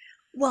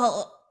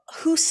 Well,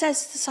 who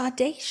says this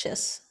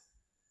audacious?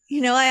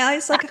 I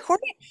always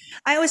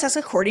ask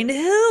according to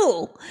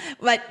who?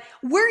 But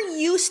we're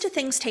used to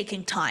things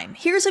taking time.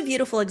 Here's a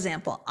beautiful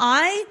example.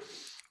 I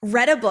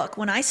read a book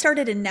when I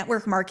started in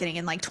network marketing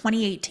in like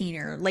 2018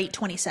 or late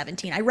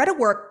 2017. I read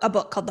a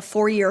book called The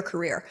 4-Year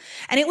Career.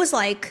 And it was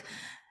like,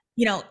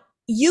 you know,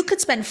 you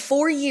could spend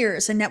 4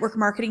 years in network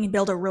marketing and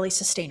build a really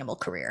sustainable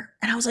career.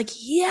 And I was like,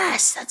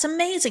 yes, that's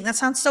amazing. That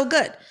sounds so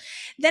good.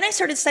 Then I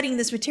started studying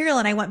this material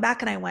and I went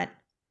back and I went,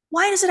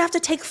 why does it have to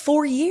take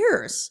 4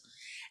 years?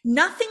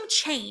 Nothing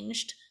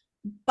changed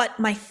but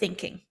my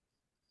thinking.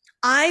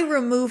 I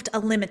removed a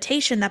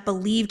limitation that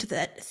believed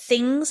that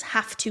things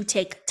have to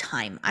take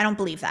time. I don't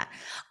believe that.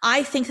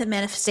 I think that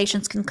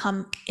manifestations can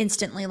come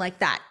instantly like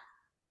that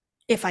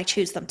if I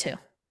choose them to.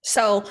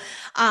 So,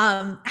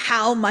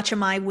 how much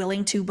am I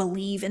willing to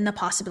believe in the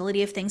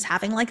possibility of things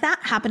happening like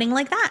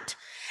that?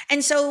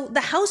 And so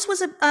the house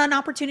was an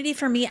opportunity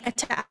for me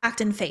to act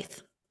in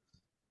faith,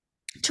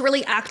 to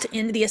really act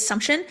in the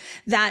assumption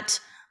that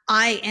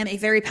I am a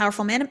very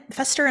powerful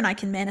manifester and I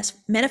can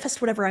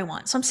manifest whatever I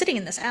want. So I'm sitting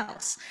in this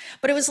house,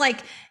 but it was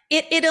like,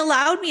 it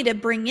allowed me to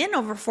bring in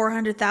over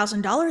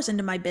 $400,000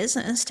 into my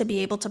business to be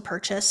able to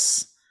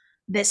purchase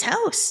this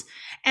house.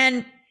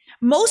 And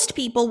most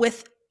people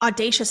with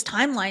audacious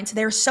timelines,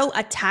 they're so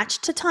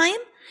attached to time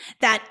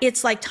that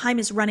it's like time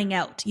is running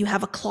out. You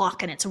have a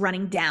clock and it's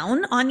running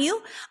down on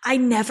you. I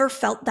never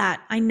felt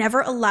that. I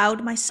never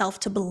allowed myself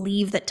to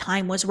believe that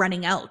time was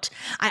running out.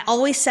 I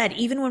always said,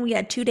 even when we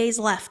had 2 days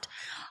left,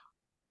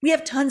 we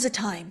have tons of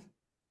time.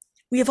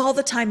 We have all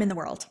the time in the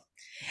world.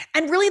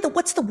 And really,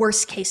 what's the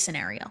worst case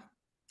scenario?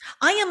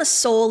 I am a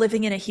soul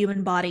living in a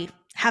human body,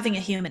 having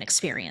a human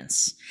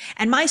experience.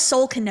 And my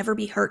soul can never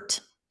be hurt.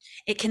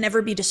 It can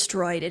never be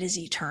destroyed. It is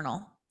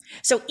eternal.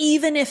 So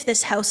even if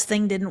this house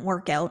thing didn't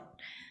work out,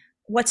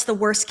 what's the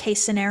worst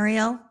case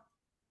scenario?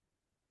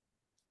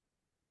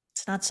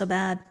 It's not so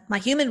bad. My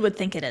human would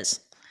think it is.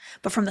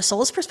 But from the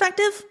soul's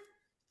perspective,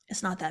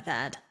 it's not that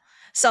bad.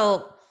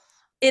 So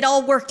it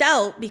all worked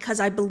out because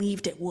I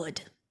believed it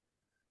would.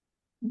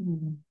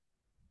 Mm,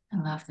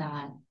 I love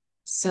that.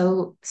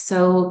 So,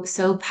 so,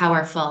 so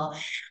powerful.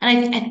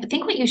 And I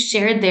think what you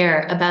shared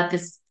there about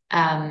this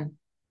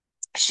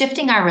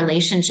shifting our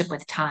relationship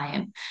with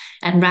time,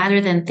 and rather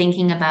than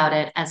thinking about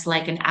it as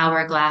like an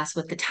hourglass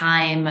with the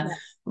time Yeah.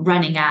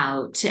 running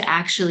out, to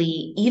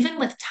actually, even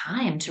with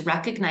time, to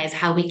recognize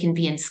how we can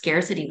be in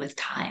scarcity with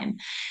time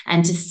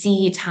and to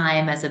see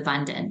time as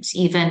abundant,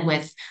 even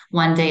with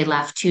 1 day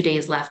left, 2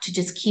 days left, to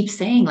just keep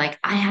saying, like,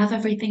 I have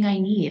everything I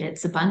need.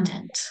 It's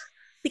abundant.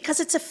 Because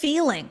it's a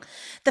feeling.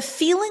 The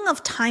feeling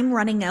of time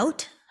running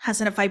out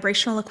has a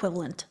vibrational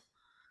equivalent.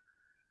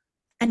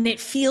 And it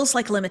feels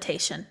like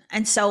limitation.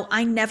 And so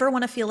I never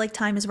want to feel like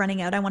time is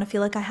running out. I want to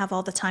feel like I have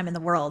all the time in the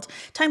world.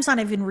 Time's not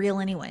even real,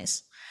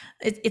 anyways.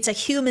 It's a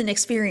human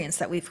experience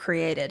that we've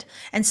created.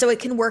 And so it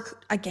can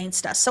work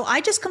against us. So I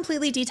just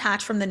completely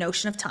detach from the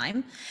notion of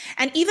time.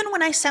 And even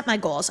when I set my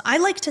goals, I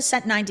like to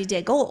set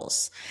 90-day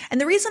goals. And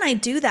the reason I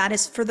do that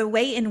is for the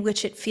way in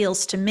which it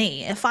feels to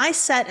me. If I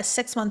set a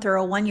 6-month or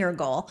a 1-year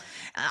goal,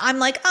 I'm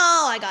like,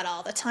 oh, I got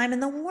all the time in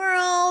the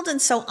world.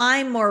 And so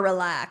I'm more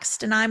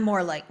relaxed and I'm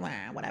more like,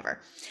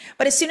 whatever.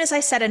 But as soon as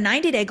I set a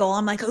 90-day goal,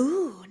 I'm like,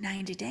 ooh,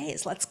 90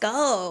 days, let's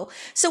go.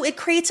 So it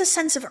creates a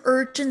sense of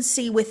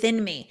urgency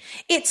within me.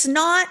 It's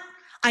not,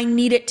 I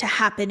need it to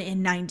happen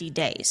in 90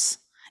 days.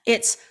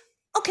 It's,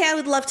 okay, I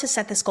would love to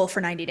set this goal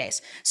for 90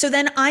 days. So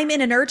then I'm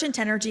in an urgent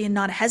energy and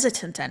not a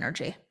hesitant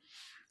energy.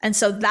 And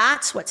so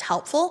that's what's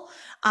helpful.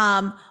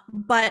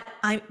 But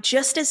I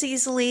just as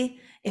easily,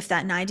 if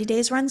that 90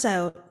 days runs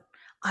out,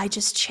 I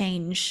just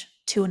change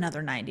to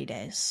another 90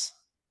 days.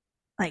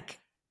 Like,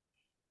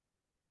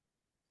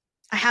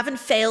 I haven't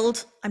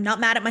failed. I'm not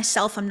mad at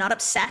myself. I'm not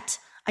upset.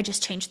 I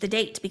just changed the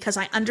date because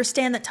I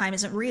understand that time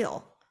isn't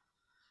real.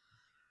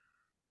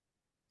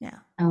 Yeah.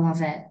 I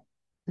love it.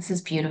 This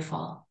is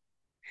beautiful.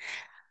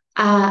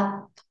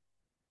 Uh,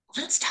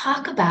 let's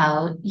talk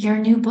about your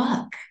new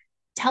book.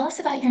 Tell us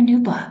about your new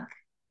book.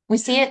 We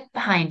see it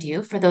behind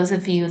you for those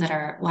of you that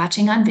are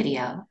watching on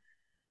video.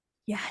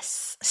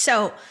 Yes.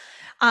 So,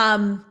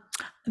 um,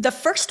 the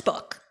first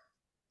book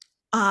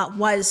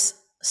was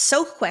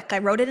so quick. I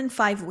wrote it in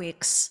 5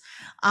 weeks.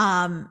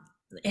 Um,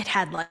 it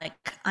had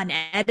like an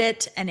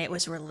edit and it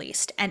was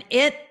released. And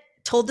it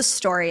told the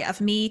story of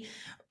me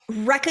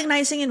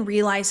recognizing and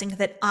realizing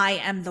that I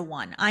am the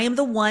one. I am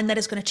the one that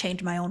is going to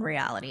change my own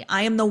reality.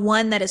 I am the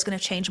one that is going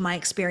to change my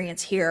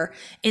experience here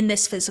in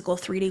this physical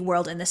 3D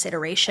world in this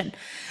iteration.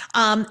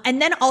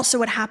 And then also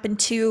what happened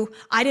too,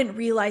 I didn't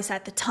realize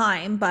at the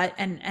time, but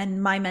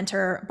and my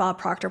mentor Bob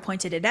Proctor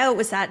pointed it out,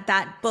 was that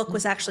that book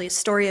was actually a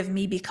story of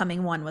me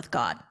becoming one with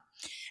God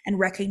and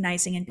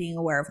recognizing and being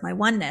aware of my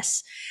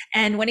oneness.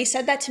 And when he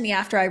said that to me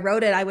after I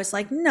wrote it, I was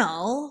like,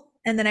 no.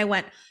 And then I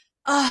went,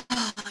 oh,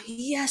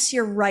 yes,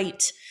 you're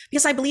right.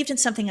 Because I believed in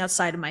something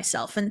outside of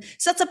myself. And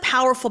so that's a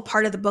powerful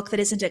part of the book that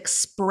isn't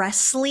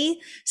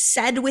expressly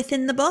said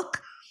within the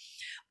book.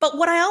 But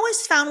what I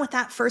always found with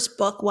that first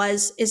book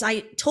is I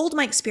told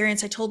my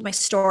experience, I told my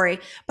story,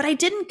 but I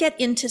didn't get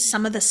into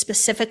some of the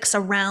specifics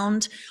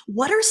around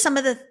what are some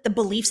of the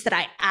beliefs that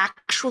I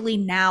actually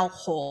now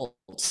hold.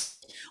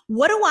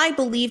 What do I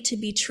believe to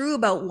be true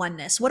about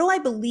oneness? What do I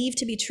believe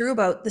to be true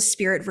about the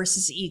spirit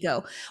versus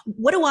ego?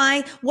 What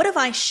have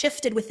I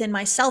shifted within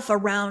myself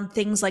around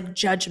things like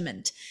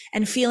judgment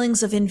and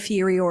feelings of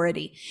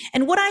inferiority?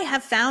 And what I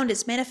have found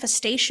is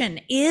manifestation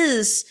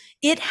is,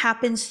 it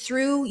happens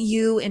through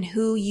you and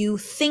who you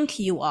think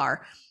you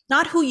are,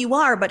 not who you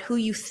are, but who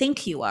you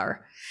think you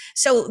are.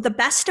 So the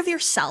best of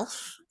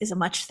yourself is a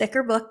much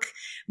thicker book,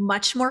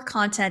 much more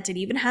content. It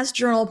even has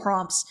journal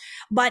prompts,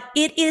 but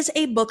it is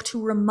a book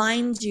to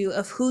remind you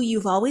of who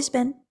you've always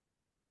been,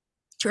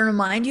 to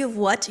remind you of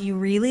what you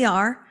really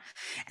are,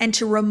 and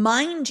to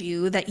remind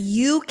you that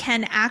you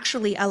can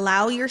actually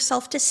allow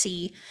yourself to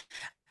see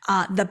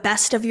the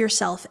best of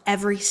yourself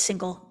every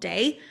single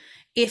day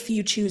if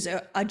you choose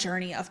a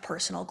journey of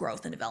personal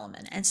growth and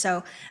development. And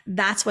so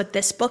that's what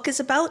this book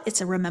is about.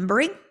 It's a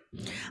remembering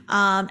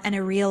and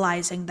a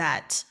realizing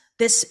that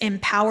this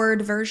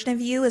empowered version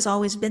of you has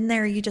always been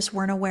there. You just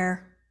weren't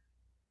aware.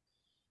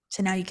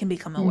 So now you can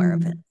become aware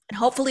of it. Mm, And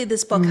hopefully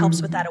this book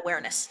helps with that mm,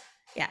 awareness.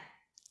 Yeah.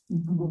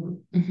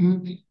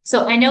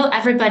 So I know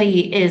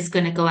everybody is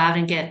going to go out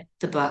and get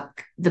the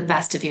book, The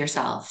Best of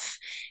Yourself,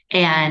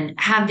 and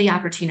have the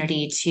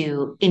opportunity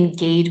to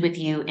engage with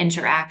you,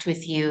 interact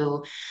with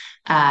you,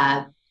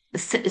 uh,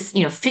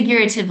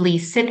 figuratively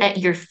sit at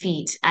your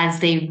feet as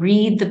they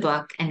read the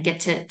book and get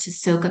to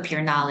soak up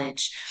your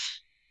knowledge.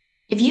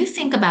 If you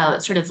think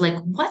about sort of like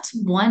what's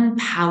one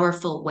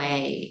powerful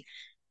way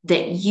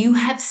that you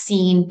have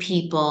seen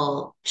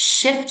people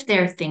shift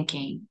their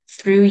thinking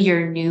through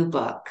your new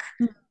book,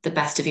 The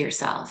Best of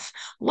Yourself,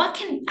 what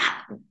can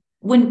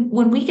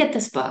when we get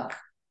this book,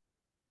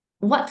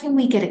 what can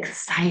we get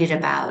excited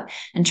about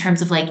in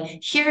terms of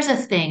like, here's a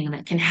thing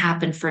that can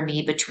happen for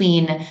me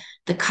between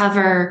the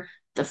cover,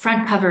 the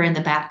front cover and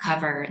the back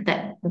cover,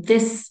 that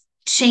this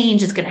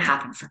change is going to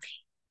happen for me.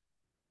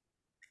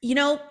 You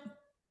know,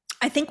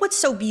 I think what's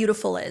so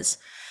beautiful is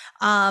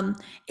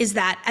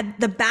that at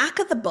the back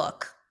of the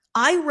book,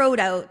 I wrote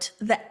out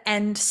the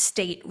end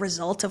state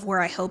result of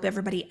where I hope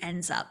everybody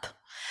ends up.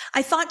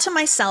 I thought to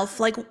myself,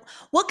 like,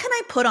 what can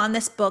I put on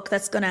this book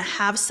that's going to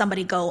have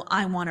somebody go,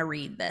 I want to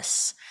read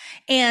this?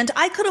 And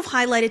I could have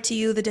highlighted to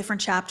you the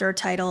different chapter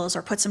titles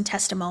or put some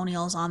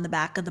testimonials on the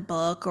back of the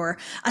book or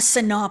a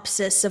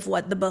synopsis of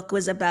what the book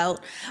was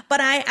about. But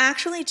I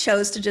actually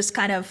chose to just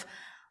kind of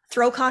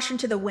throw caution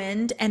to the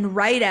wind and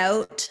write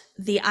out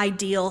the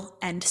ideal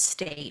end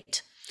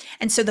state.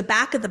 And so the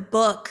back of the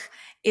book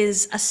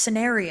is a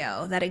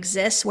scenario that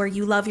exists where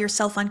you love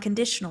yourself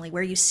unconditionally,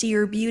 where you see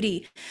your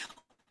beauty,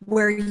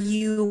 where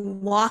you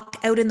walk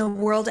out in the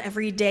world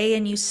every day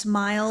and you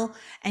smile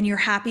and you're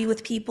happy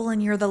with people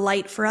and you're the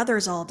light for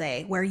others all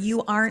day, where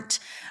you aren't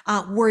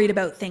worried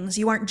about things,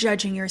 you aren't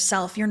judging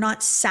yourself, you're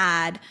not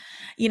sad,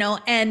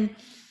 and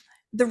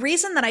the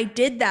reason that I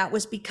did that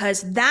was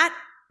because that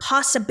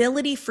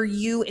possibility for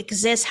you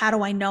exists. How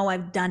do I know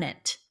I've done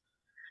it?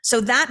 So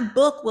that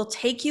book will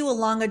take you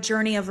along a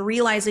journey of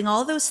realizing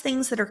all those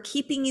things that are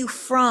keeping you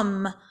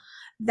from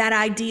that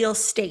ideal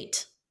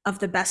state of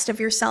the best of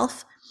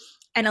yourself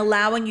and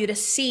allowing you to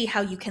see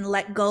how you can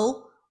let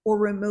go or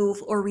remove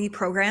or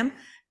reprogram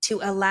to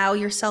allow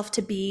yourself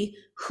to be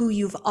who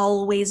you've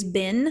always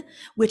been,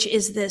 which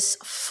is this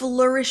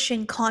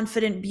flourishing,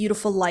 confident,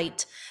 beautiful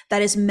light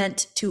that is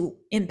meant to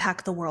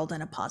impact the world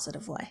in a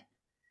positive way.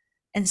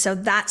 And so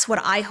that's what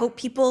I hope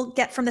people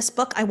get from this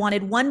book. I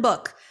wanted one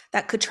book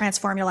that could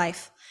transform your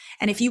life.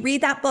 And if you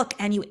read that book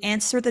and you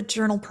answer the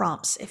journal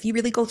prompts, if you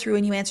really go through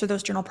and you answer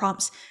those journal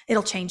prompts,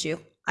 it'll change you.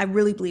 I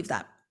really believe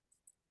that.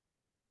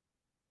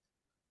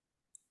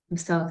 I'm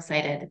so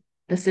excited.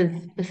 This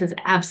is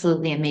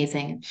absolutely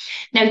amazing.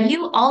 Now,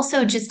 you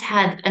also just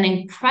had an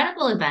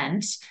incredible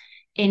event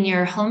in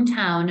your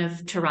hometown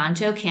of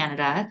Toronto,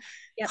 Canada,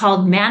 Yep.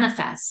 called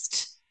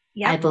Manifest,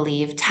 I Yep.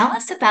 believe. Tell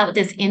us about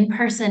this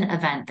in-person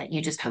event that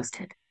you just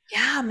hosted.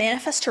 Yeah,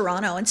 Manifest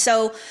Toronto. And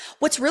so,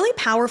 what's really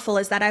powerful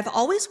is that I've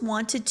always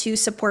wanted to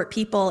support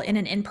people in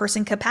an in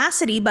person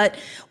capacity. But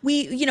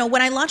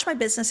when I launched my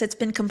business, it's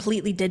been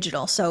completely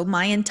digital. So,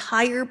 my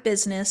entire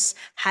business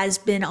has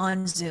been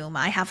on Zoom.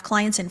 I have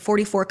clients in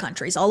 44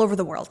 countries all over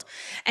the world.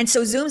 And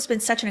so, Zoom's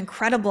been such an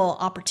incredible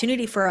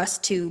opportunity for us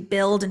to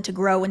build and to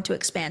grow and to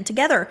expand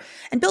together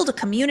and build a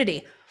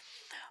community.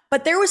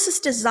 But there was this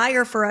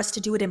desire for us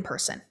to do it in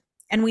person.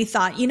 And we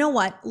thought, you know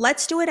what?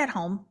 Let's do it at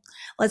home.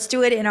 Let's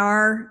do it in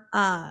our,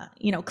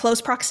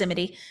 close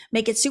proximity,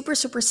 make it super,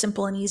 super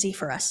simple and easy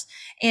for us.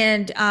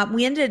 And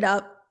we ended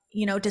up,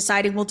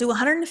 deciding we'll do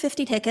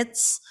 150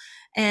 tickets.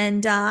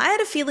 And I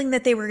had a feeling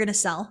that they were going to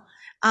sell.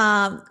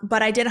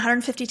 But I did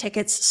 150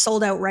 tickets,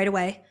 sold out right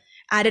away.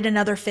 Added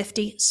another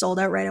 50, sold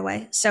out right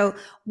away. So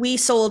we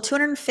sold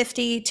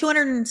 250,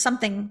 200 and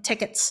something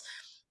tickets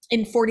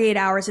in 48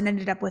 hours and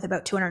ended up with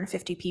about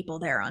 250 people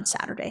there on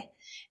Saturday.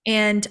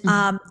 And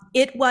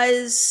it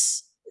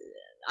was,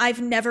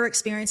 I've never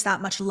experienced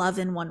that much love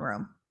in one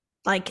room.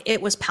 Like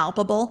it was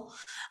palpable.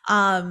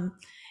 The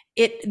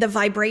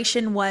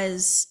vibration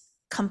was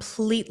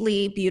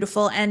completely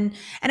beautiful. And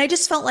I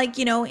just felt like,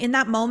 in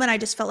that moment, I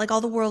just felt like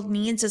all the world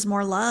needs is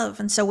more love.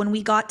 And so when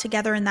we got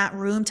together in that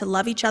room to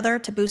love each other,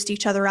 to boost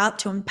each other up,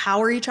 to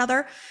empower each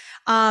other,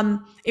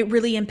 it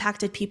really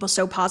impacted people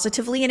so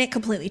positively and it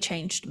completely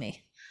changed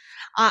me.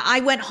 I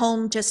went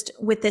home just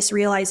with this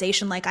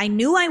realization, like I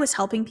knew I was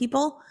helping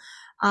people.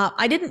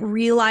 I didn't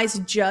realize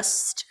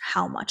just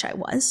how much I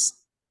was.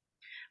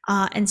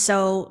 And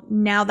so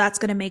now it's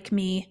going to make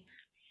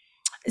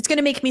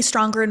me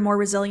stronger and more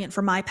resilient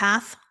for my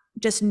path.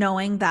 Just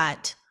knowing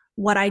that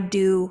what I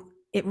do,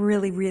 it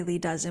really, really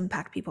does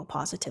impact people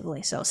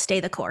positively. So stay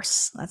the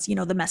course. That's,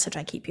 the message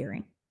I keep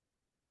hearing.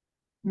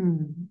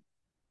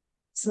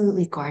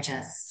 Absolutely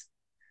gorgeous.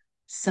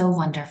 So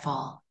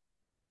wonderful.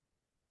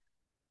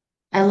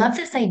 I love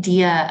this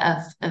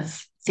idea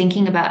of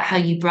thinking about how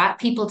you brought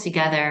people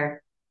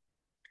together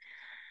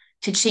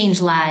to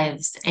change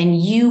lives and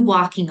you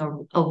walking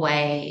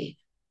away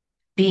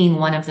being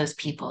one of those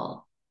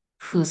people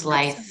whose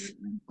life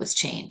Absolutely. was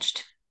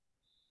changed.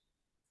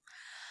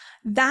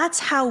 That's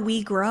how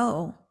we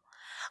grow.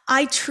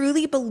 I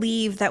truly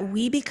believe that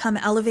we become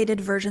elevated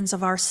versions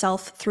of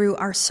ourselves through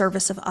our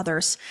service of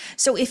others.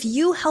 So if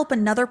you help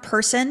another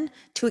person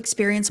to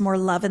experience more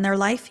love in their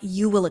life,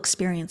 you will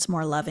experience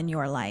more love in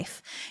your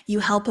life. You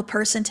help a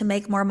person to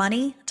make more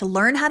money, to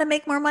learn how to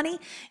make more money,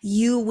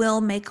 you will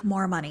make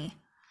more money.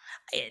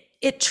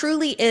 It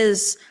truly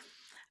is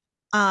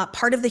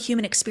part of the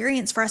human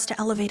experience for us to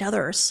elevate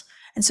others.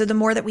 And so the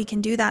more that we can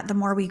do that, the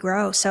more we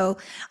grow. So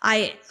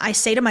I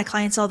say to my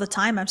clients all the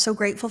time, I'm so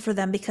grateful for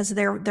them because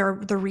they're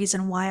the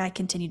reason why I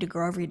continue to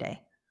grow every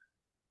day.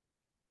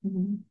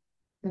 Mhm.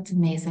 That's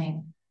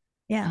amazing.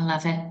 Yeah. I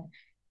love it.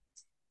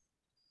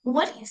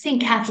 What do you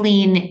think,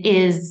 Kathleen,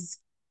 is,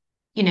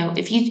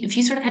 if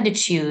you sort of had to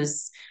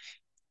choose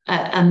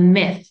a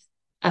myth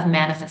of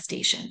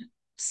manifestation,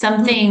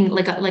 something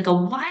like a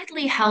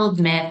widely held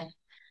myth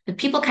that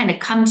people kind of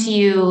come to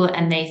you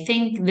and they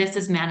think this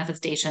is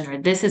manifestation or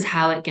this is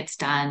how it gets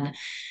done.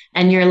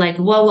 And you're like,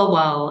 whoa, whoa,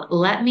 whoa,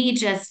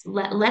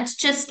 let's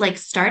just like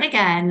start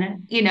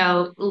again.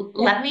 Yeah.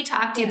 Let me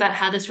talk to you about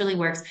how this really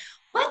works.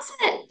 What's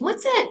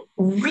it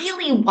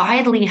really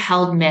widely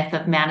held myth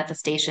of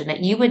manifestation that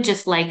you would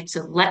just like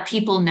to let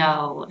people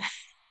know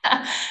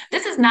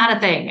this is not a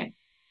thing?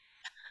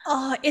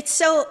 Oh, it's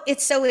so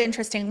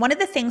interesting. One of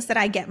the things that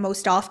I get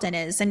most often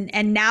is,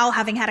 and now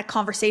having had a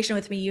conversation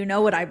with me, you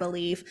know what I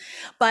believe.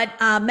 But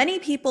many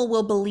people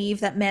will believe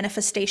that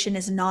manifestation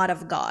is not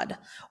of God,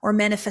 or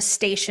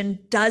manifestation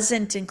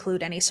doesn't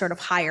include any sort of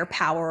higher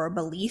power or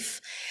belief,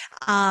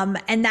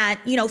 and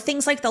that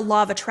things like the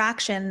law of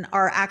attraction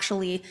are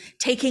actually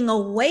taking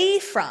away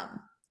from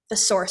the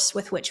source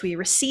with which we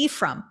receive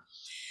from.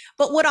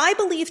 But what I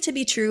believe to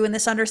be true, and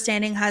this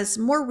understanding has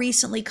more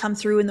recently come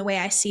through in the way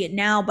I see it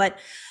now, but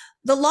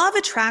the law of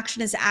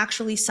attraction is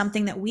actually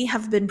something that we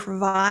have been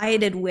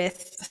provided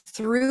with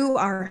through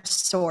our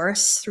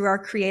source, through our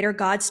creator,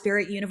 God,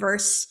 spirit,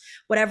 universe,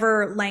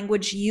 whatever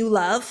language you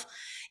love.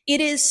 It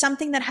is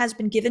something that has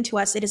been given to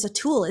us. It is a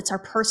tool. It's our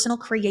personal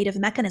creative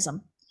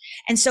mechanism.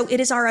 And so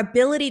it is our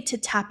ability to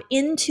tap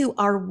into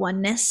our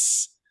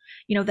oneness,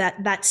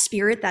 that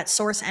spirit, that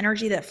source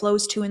energy that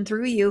flows to and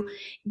through you.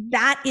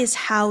 That is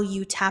how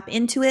you tap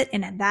into it.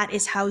 And that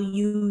is how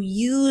you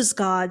use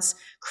God's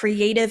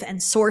creative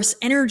and source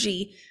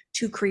energy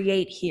to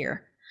create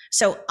here.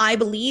 So I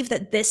believe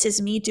that this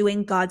is me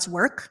doing God's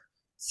work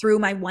through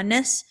my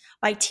oneness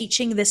by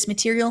teaching this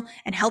material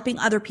and helping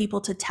other people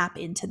to tap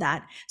into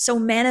that. So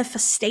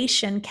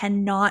manifestation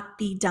cannot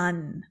be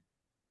done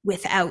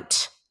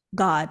without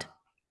God,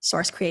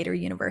 source, creator,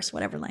 universe,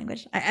 whatever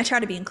language. I try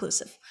to be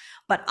inclusive,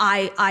 but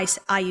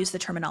I use the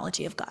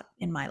terminology of God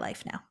in my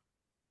life now.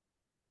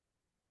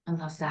 I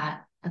love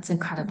that. That's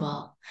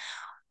incredible.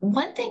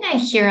 One thing I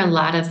hear a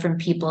lot of from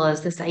people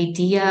is this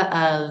idea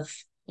of,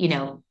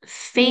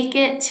 fake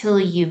it till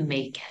you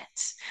make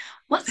it.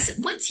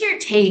 What's your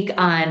take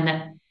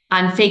on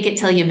fake it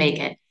till you make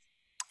it?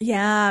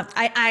 Yeah,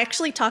 I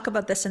actually talk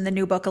about this in the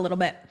new book a little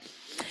bit.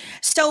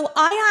 So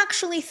I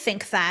actually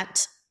think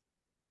that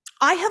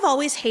I have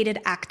always hated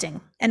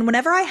acting. And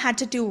whenever I had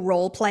to do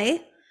role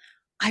play,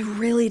 I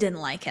really didn't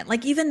like it.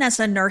 Like, even as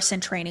a nurse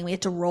in training, we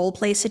had to role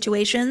play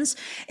situations.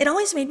 It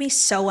always made me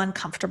so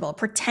uncomfortable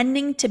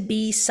pretending to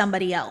be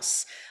somebody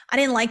else. I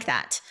didn't like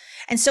that.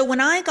 And so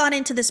when I got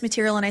into this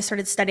material and I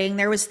started studying,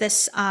 there was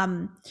this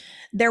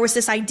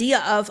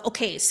idea of,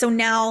 okay, so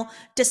now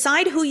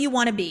decide who you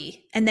want to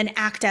be and then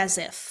act as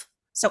if.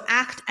 So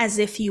act as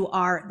if you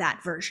are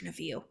that version of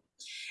you.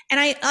 And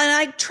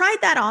I tried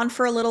that on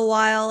for a little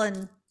while,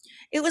 and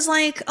it was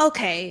like,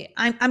 okay,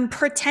 I'm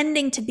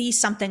pretending to be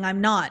something I'm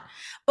not.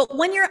 But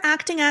when you're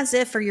acting as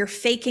if, or you're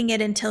faking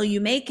it until you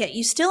make it,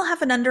 you still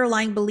have an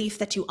underlying belief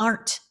that you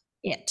aren't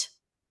it.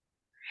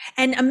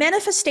 And a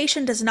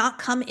manifestation does not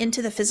come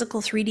into the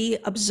physical 3D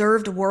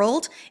observed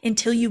world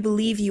until you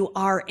believe you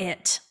are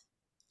it.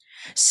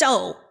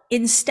 So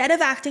instead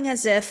of acting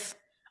as if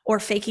or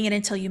faking it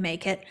until you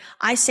make it,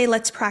 I say,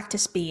 let's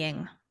practice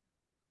being.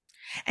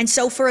 And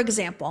so, for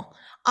example,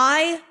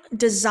 I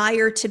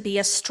desire to be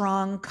a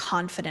strong,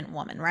 confident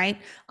woman, right?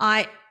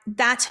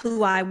 That's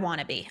who I want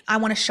to be. I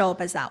want to show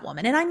up as that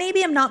woman. And I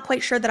maybe am not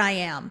quite sure that I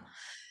am.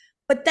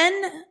 But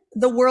then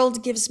the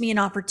world gives me an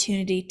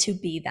opportunity to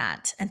be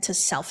that and to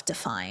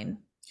self-define.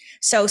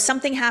 So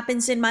something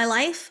happens in my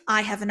life,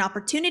 I have an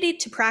opportunity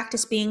to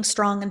practice being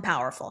strong and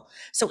powerful.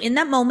 So in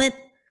that moment,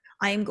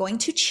 I am going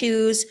to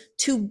choose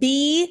to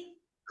be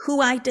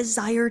who I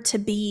desire to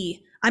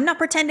be. I'm not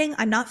pretending,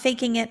 I'm not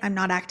faking it, I'm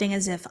not acting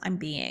as if, I'm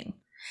being.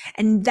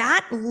 And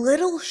that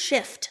little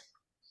shift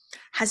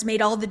has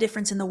made all the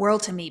difference in the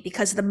world to me,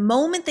 because the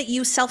moment that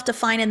you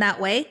self-define in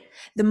that way,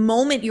 the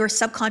moment your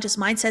subconscious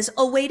mind says,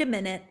 oh, wait a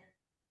minute,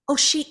 oh,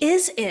 she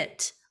is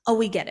it. Oh,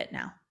 we get it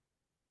now.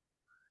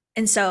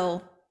 And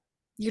so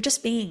you're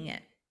just being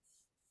it.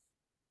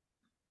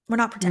 We're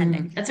not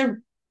pretending. That's a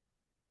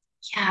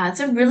Yeah, it's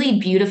a really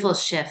beautiful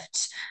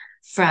shift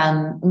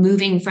from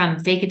moving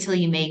from fake it till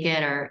you make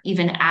it or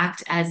even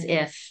act as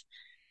if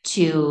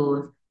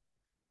to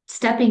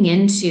stepping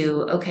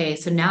into, okay,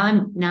 so now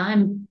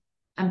I'm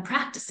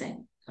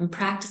practicing. I'm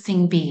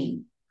practicing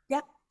being.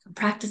 Yeah. I'm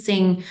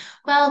practicing,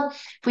 well,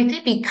 if we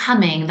did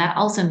becoming, that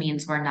also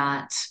means we're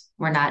not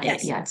it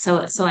Yes. yet.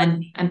 So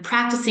I'm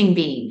practicing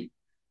being.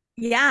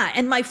 Yeah.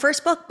 And my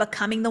first book,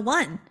 Becoming the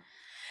One,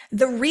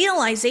 the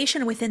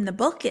realization within the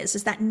book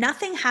is that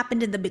nothing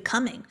happened in the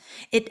becoming.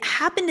 It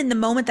happened in the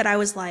moment that I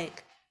was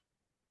like,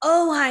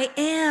 oh, I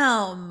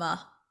am.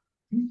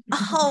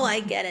 Oh, I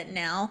get it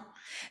now.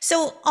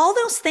 So all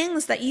those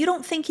things that you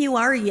don't think you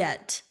are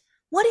yet,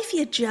 what if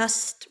you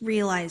just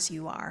realize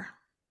you are?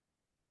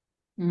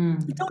 You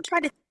Mm.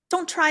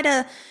 don't try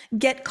to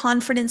get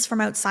confidence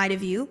from outside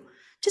of you.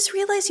 Just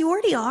realize you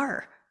already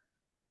are.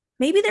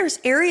 Maybe there's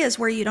areas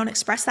where you don't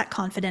express that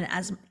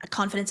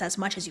confidence as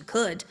much as you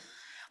could,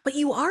 but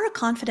you are a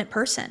confident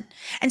person.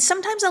 And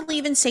sometimes I'll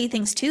even say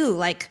things too,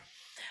 like,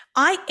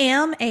 I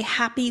am a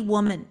happy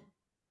woman.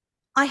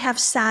 I have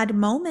sad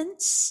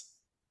moments,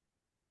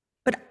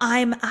 but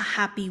I'm a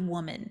happy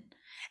woman.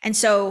 And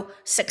so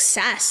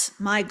success,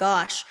 my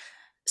gosh,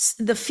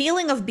 the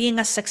feeling of being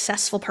a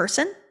successful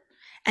person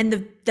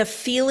and the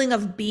feeling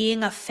of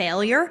being a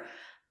failure,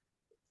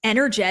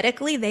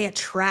 energetically, they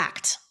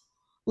attract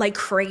like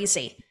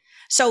crazy.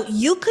 So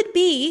you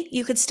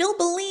could still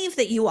believe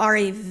that you are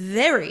a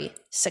very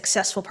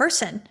successful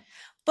person,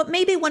 but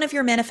maybe one of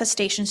your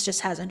manifestations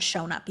just hasn't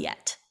shown up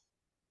yet.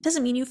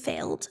 Doesn't mean you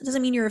failed. It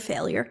doesn't mean you're a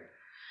failure.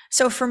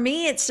 So for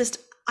me, it's just,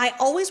 I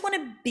always want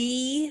to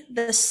be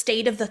the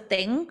state of the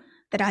thing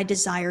that I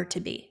desire to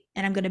be.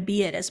 And I'm going to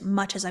be it as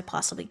much as I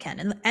possibly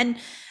can. And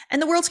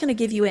the world's going to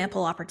give you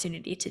ample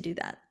opportunity to do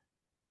that.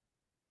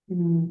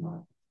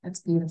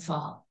 That's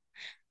beautiful.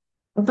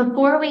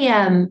 Before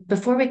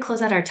we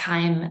close out our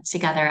time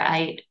together,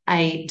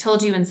 I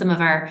told you in some of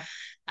our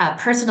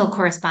personal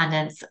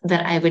correspondence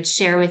that I would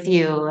share with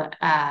you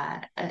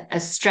a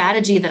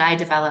strategy that I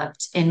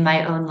developed in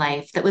my own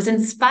life that was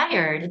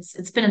inspired.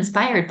 It's been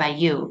inspired by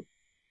you,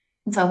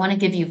 and so I want to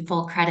give you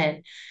full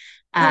credit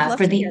I would love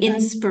for to the hear that.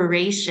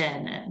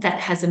 inspiration that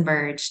has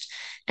emerged.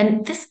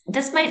 And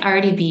this might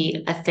already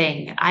be a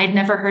thing. I'd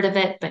never heard of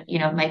it, but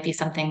it might be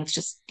something that's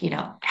just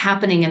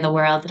happening in the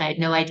world that I had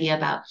no idea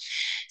about.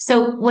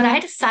 So what I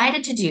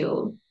decided to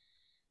do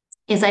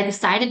is I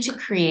decided to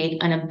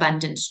create an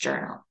abundance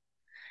journal.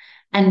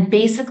 And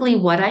basically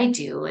what I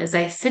do is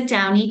I sit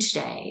down each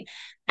day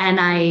and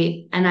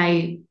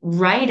I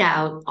write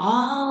out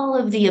all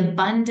of the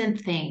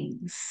abundant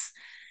things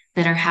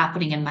that are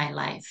happening in my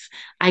life.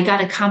 I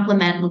got a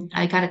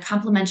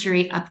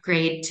complimentary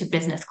upgrade to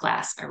business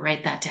class. I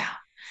write that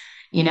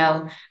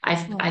down. I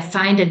Oh,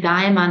 find a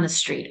dime on the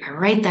street. I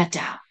write that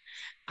down.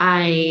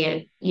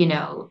 I,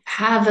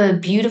 have a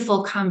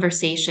beautiful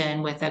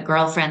conversation with a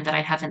girlfriend that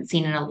I haven't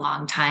seen in a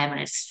long time, and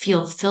I just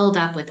feel filled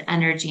up with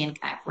energy and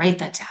I write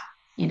that down,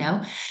 you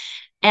know?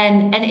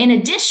 And in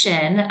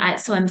addition,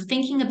 so I'm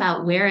thinking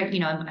about where,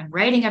 I'm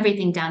writing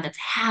everything down that's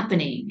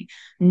happening,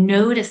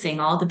 noticing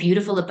all the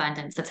beautiful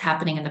abundance that's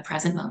happening in the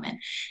present moment.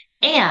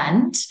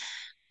 And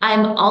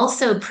I'm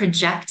also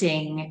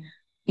projecting,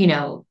 you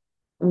know,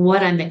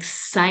 what I'm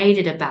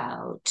excited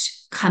about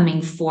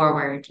coming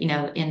forward,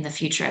 in the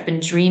future. I've been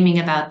dreaming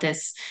about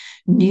this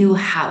new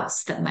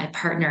house that my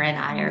partner and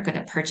I are going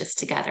to purchase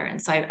together.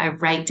 And so I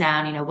write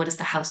down, what does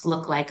the house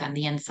look like on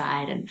the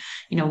inside? And,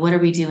 what are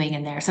we doing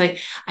in there? So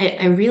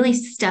I really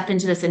step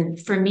into this.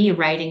 And for me,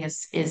 writing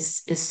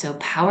is so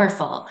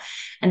powerful.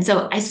 And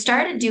so I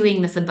started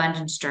doing this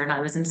abundance journal.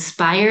 I was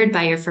inspired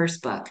by your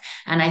first book.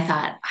 And I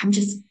thought, I'm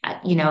just,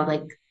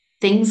 like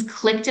things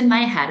clicked in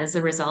my head as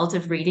a result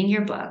of reading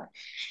your book,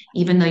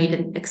 even though you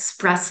didn't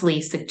expressly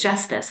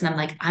suggest this. And I'm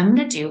like, I'm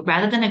going to do,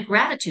 rather than a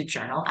gratitude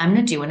journal, I'm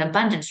going to do an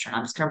abundance journal.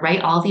 I'm just going to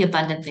write all the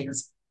abundant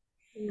things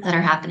that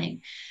are happening.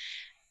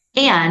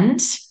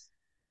 And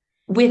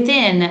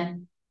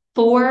within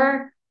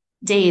 4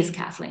 days,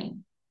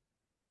 Kathleen,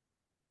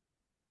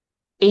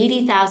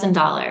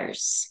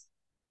 $80,000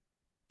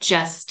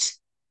 just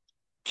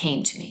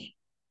came to me.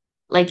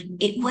 Like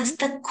it was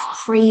the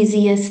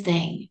craziest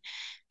thing.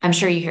 I'm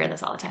sure you hear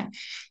this all the time.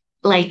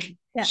 Like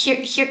Yeah.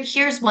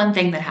 here's one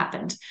thing that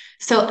happened.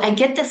 So I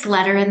get this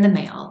letter in the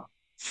mail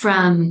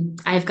from,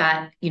 I've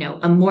got,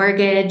 a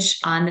mortgage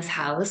on this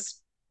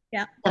house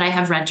Yeah. that I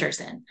have renters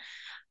in.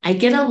 I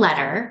get a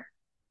letter.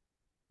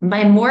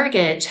 My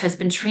mortgage has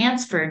been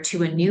transferred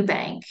to a new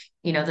bank.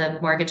 The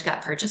mortgage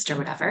got purchased or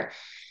whatever.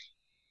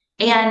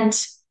 And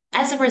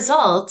as a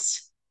result,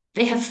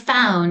 they have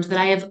found that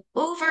I have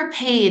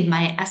overpaid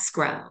my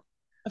escrow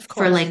Of for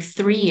course. like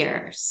 3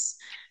 years.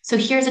 So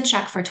here's a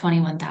check for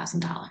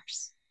 $21,000.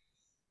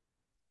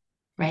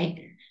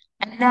 Right.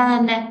 And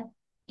then,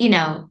 you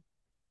know,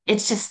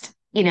 it's just,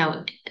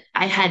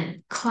 I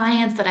had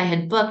clients that I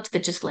had booked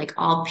that just like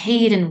all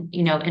paid and,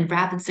 in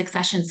rapid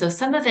succession. So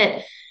some of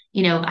it,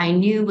 I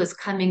knew was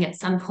coming at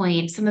some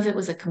point. Some of it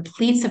was a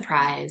complete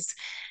surprise.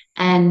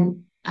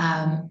 And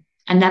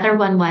another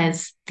one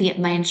was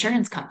my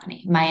insurance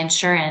company. My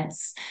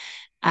insurance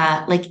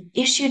like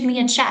issued me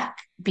a check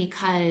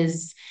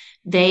because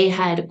they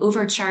had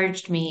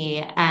overcharged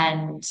me.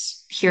 And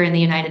here in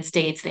the United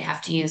States, they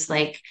have to use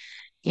like,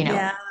 you know,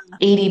 Yeah.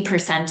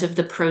 80% of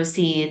the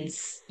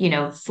proceeds,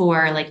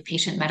 for like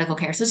patient medical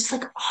care. So it's just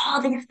like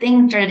all these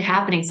things started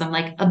happening. So I'm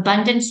like,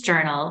 abundance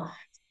journal,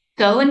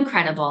 so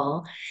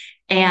incredible.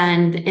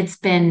 And it's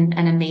been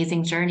an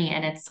amazing journey.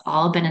 And it's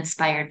all been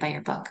inspired by your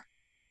book.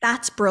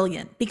 That's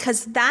brilliant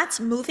because that's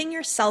moving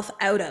yourself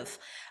out of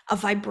a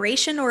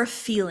vibration or a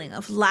feeling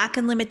of lack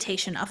and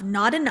limitation, of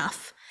not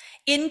enough,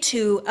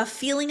 into a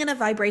feeling and a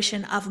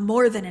vibration of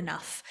more than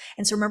enough.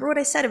 And so remember what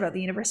I said about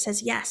the universe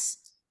says yes.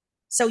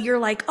 So you're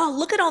like, oh,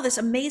 look at all this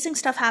amazing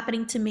stuff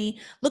happening to me.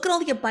 Look at all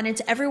the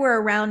abundance everywhere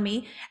around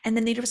me. And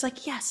then the universe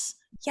like, yes,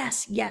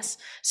 yes, yes.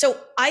 So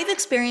I've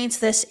experienced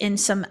this in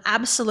some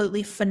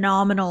absolutely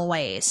phenomenal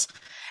ways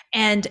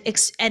and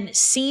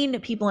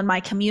seen people in my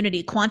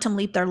community quantum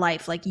leap their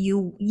life. Like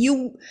you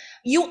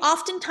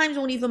oftentimes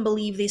won't even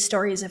believe these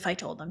stories if I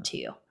told them to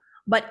you,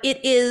 but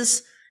it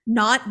is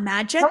not Tell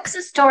magic. us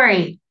a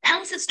story.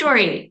 Tell us a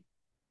story.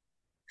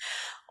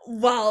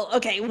 Well,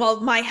 okay. Well,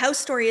 my house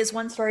story is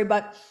one story,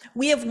 but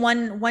we have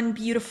one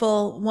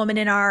beautiful woman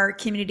in our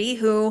community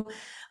who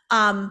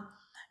um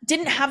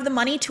didn't have the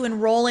money to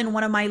enroll in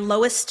one of my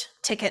lowest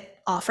ticket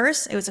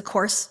offers. It was a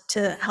course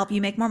to help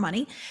you make more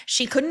money.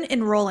 She couldn't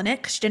enroll in it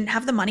because she didn't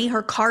have the money.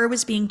 Her car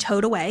was being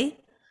towed away.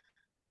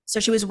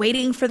 So she was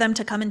waiting for them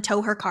to come and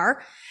tow her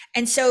car.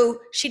 And so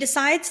she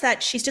decides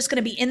that she's just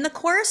going to be in the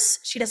course.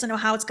 She doesn't know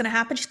how it's going to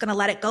happen. She's going to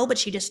let it go, but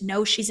she just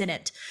knows she's in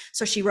it.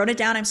 So she wrote it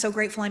down. I'm so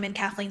grateful I'm in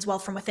Kathleen's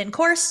Wealth from Within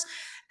course,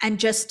 and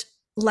just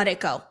let it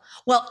go.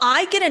 Well,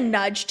 I get a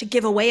nudge to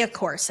give away a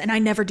course, and I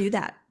never do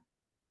that.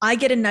 I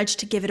get a nudge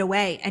to give it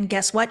away. And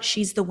guess what?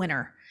 She's the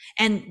winner.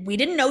 And we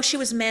didn't know she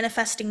was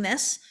manifesting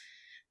this,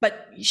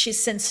 but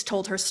she's since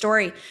told her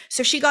story.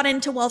 So she got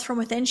into Wealth from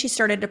Within. She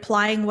started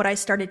applying what I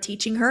started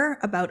teaching her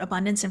about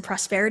abundance and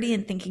prosperity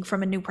and thinking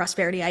from a new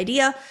prosperity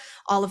idea,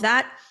 all of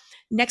that.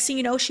 Next thing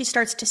you know, she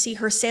starts to see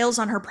her sales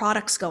on her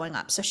products going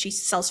up. So she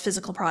sells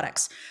physical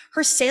products.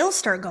 Her sales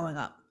start going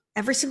up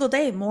every single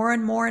day, more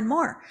and more and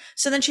more.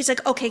 So then she's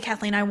like, okay,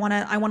 Kathleen, I want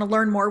to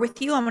learn more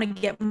with you. I want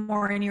to get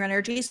more in your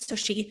energy. So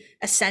she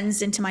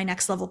ascends into my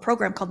next level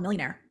program called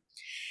Millionaire.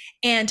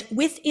 And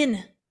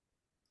within,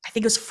 I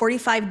think it was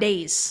 45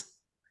 days,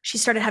 she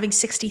started having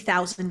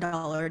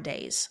 $60,000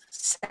 days,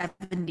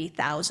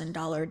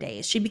 $70,000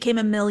 days. She became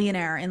a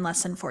millionaire in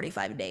less than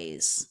 45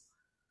 days.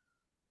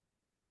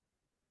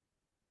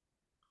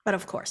 But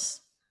of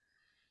course,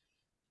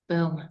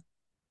 Boom.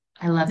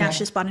 I love now it. she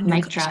just bought a new,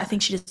 Mic I drop.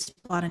 think she just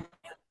bought a,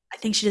 I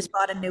think she just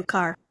bought a new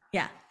car.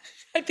 Yeah.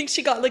 I think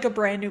she got like a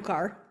brand new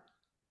car.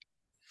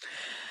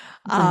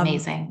 It's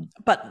amazing.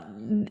 But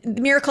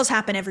miracles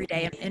happen every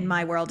day in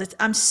my world.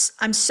 I'm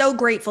so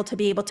grateful to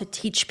be able to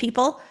teach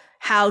people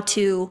how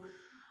to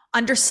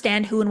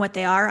understand who and what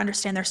they are,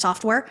 understand their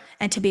software,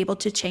 and to be able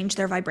to change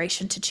their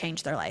vibration to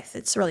change their life.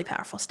 It's really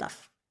powerful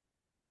stuff.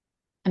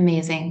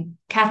 Amazing.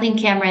 Kathleen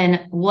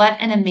Cameron, what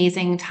an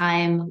amazing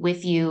time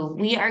with you.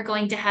 We are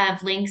going to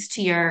have links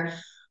to your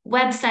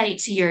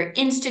website, to your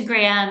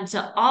Instagram,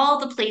 to all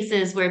the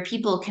places where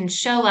people can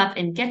show up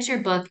and get your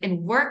book and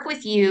work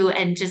with you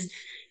and just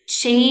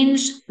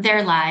change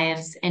their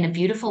lives in a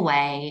beautiful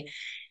way.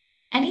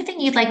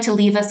 Anything you'd like to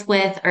leave us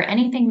with, or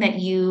anything that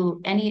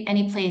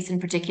any place in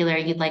particular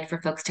you'd like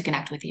for folks to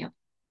connect with you?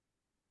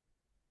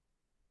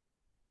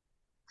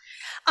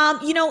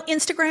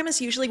 Instagram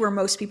is usually where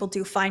most people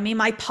do find me.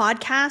 My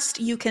podcast,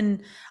 you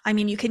can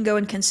go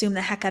and consume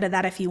the heck out of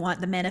that if you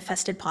want, the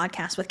Manifested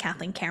Podcast with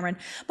Kathleen Cameron.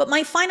 But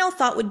my final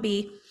thought would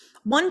be,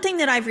 one thing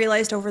that I've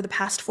realized over the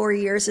past 4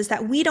 years is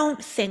that we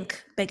don't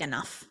think big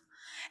enough.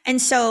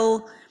 And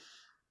so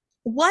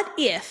what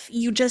if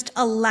you just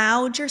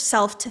allowed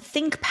yourself to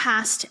think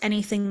past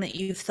anything that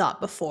you've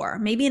thought before?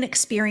 Maybe an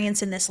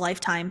experience in this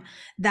lifetime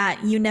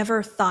that you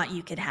never thought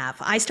you could have.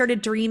 I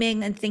started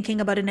dreaming and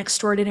thinking about an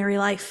extraordinary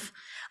life.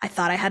 I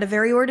thought I had a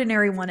very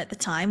ordinary one at the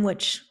time,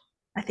 which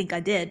I think I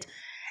did.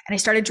 And I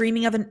started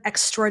dreaming of an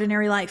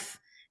extraordinary life.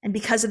 And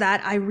because of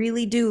that, I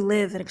really do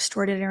live an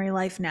extraordinary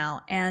life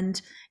now. And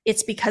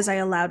it's because I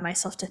allowed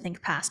myself to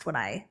think past what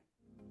I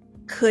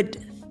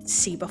could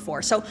see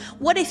before. So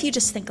what if you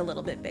just think a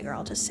little bit bigger?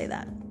 I'll just say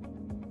that.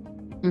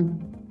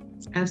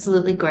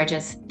 Absolutely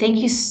gorgeous. Thank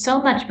you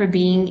so much for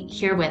being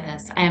here with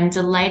us. I am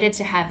delighted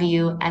to have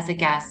you as a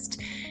guest.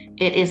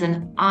 It is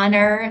an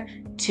honor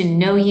to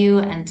know you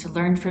and to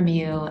learn from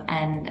you,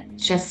 and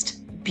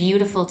just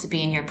beautiful to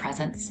be in your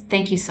presence.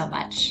 Thank you so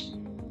much.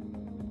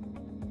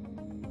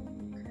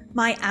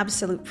 My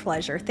absolute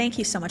pleasure. Thank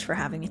you so much for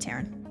having me,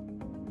 Taryn.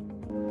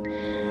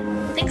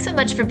 Thanks so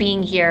much for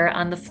being here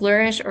on the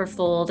Flourish or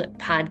Fold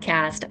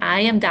podcast.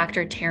 I am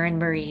Dr. Taryn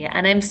Marie,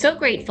 and I'm so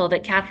grateful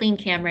that Kathleen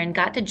Cameron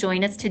got to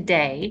join us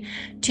today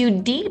to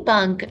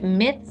debunk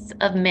myths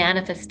of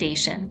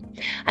manifestation.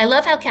 I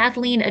love how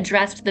Kathleen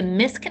addressed the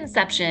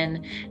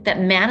misconception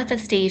that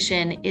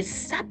manifestation is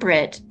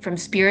separate from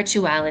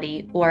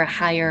spirituality or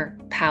higher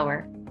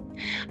power.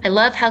 I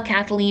love how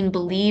Kathleen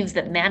believes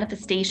that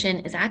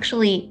manifestation is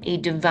actually a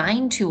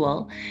divine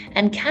tool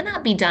and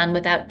cannot be done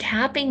without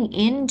tapping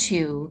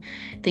into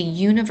the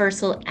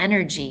universal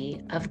energy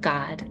of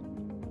God.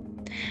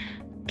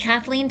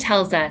 Kathleen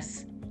tells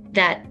us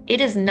that it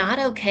is not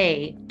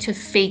okay to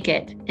fake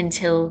it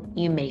until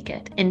you make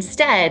it.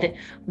 Instead,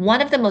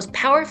 one of the most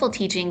powerful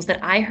teachings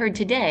that I heard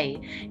today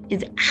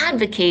is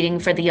advocating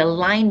for the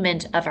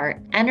alignment of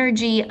our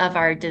energy, of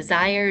our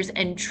desires,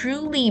 and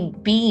truly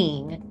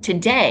being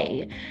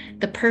today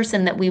the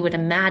person that we would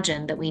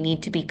imagine that we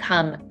need to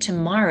become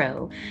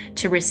tomorrow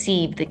to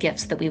receive the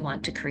gifts that we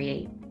want to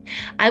create.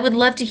 I would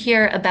love to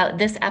hear about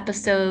this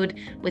episode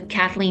with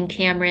Kathleen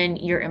Cameron,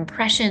 your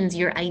impressions,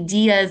 your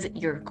ideas,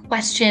 your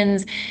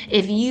questions.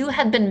 If you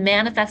have been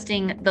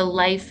manifesting the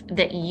life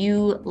that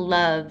you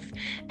love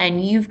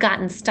and you've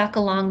gotten stuck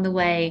along the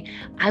way,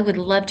 I would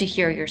love to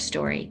hear your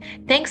story.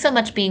 Thanks so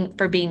much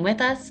for being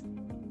with us.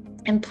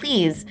 And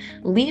please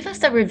leave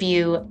us a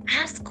review,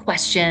 ask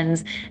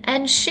questions,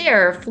 and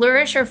share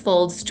Flourish or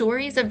Fold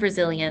Stories of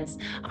Resilience,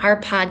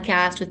 our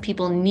podcast with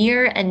people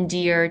near and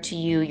dear to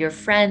you, your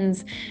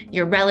friends,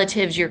 your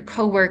relatives, your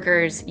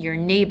coworkers, your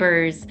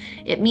neighbors.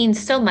 It means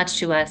so much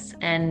to us,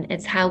 and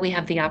it's how we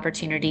have the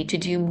opportunity to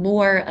do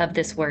more of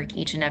this work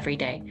each and every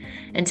day.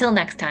 Until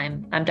next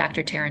time, I'm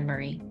Dr. Taryn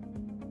Marie.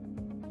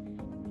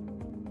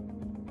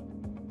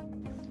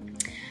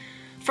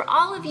 For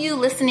all of you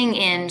listening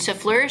in to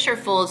Flourish or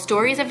Fold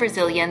Stories of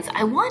Resilience,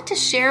 I want to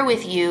share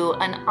with you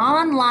an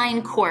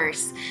online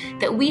course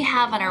that we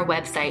have on our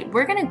website.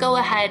 We're going to go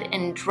ahead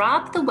and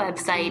drop the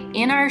website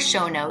in our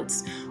show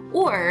notes,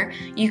 or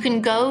you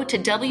can go to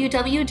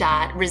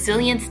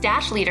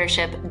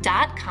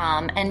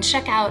www.resilience-leadership.com and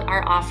check out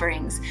our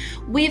offerings.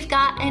 We've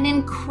got an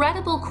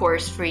incredible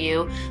course for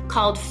you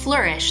called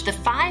Flourish, the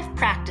 5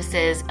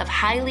 Practices of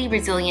Highly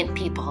Resilient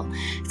People.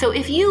 So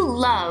if you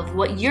love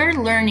what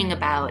you're learning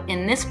about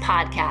in this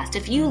podcast,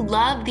 if you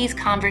love these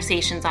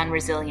conversations on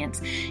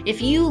resilience,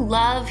 if you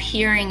love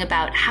hearing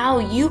about how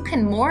you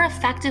can more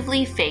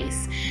effectively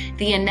face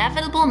the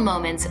inevitable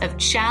moments of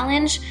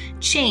challenge,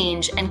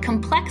 change, and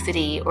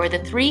complexity, or the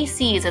 3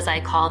 C's as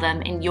I call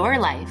them, in your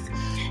life,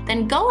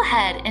 then go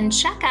ahead and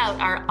check out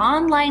our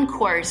online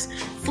course,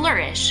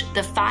 Flourish,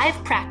 the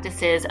 5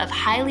 Practices of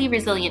Highly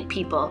Resilient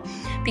People,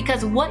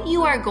 because what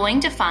you are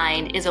going to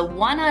find is a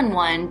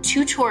one-on-one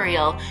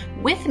tutorial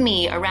with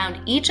me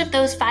around each of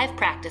those 5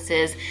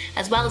 practices,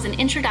 as well as an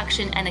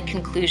introduction and a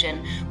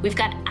conclusion. We've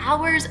got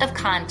hours of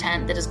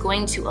content that is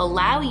going to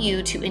allow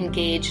you to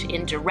engage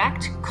in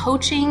direct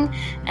coaching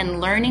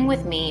and learning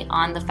with me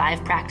on the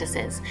 5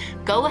 practices.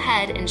 Go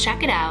ahead and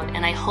check it out,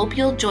 and I hope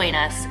you'll join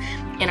us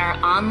in our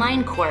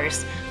online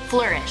course,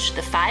 Flourish,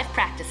 the 5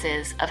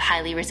 Practices of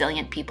Highly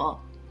Resilient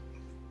People.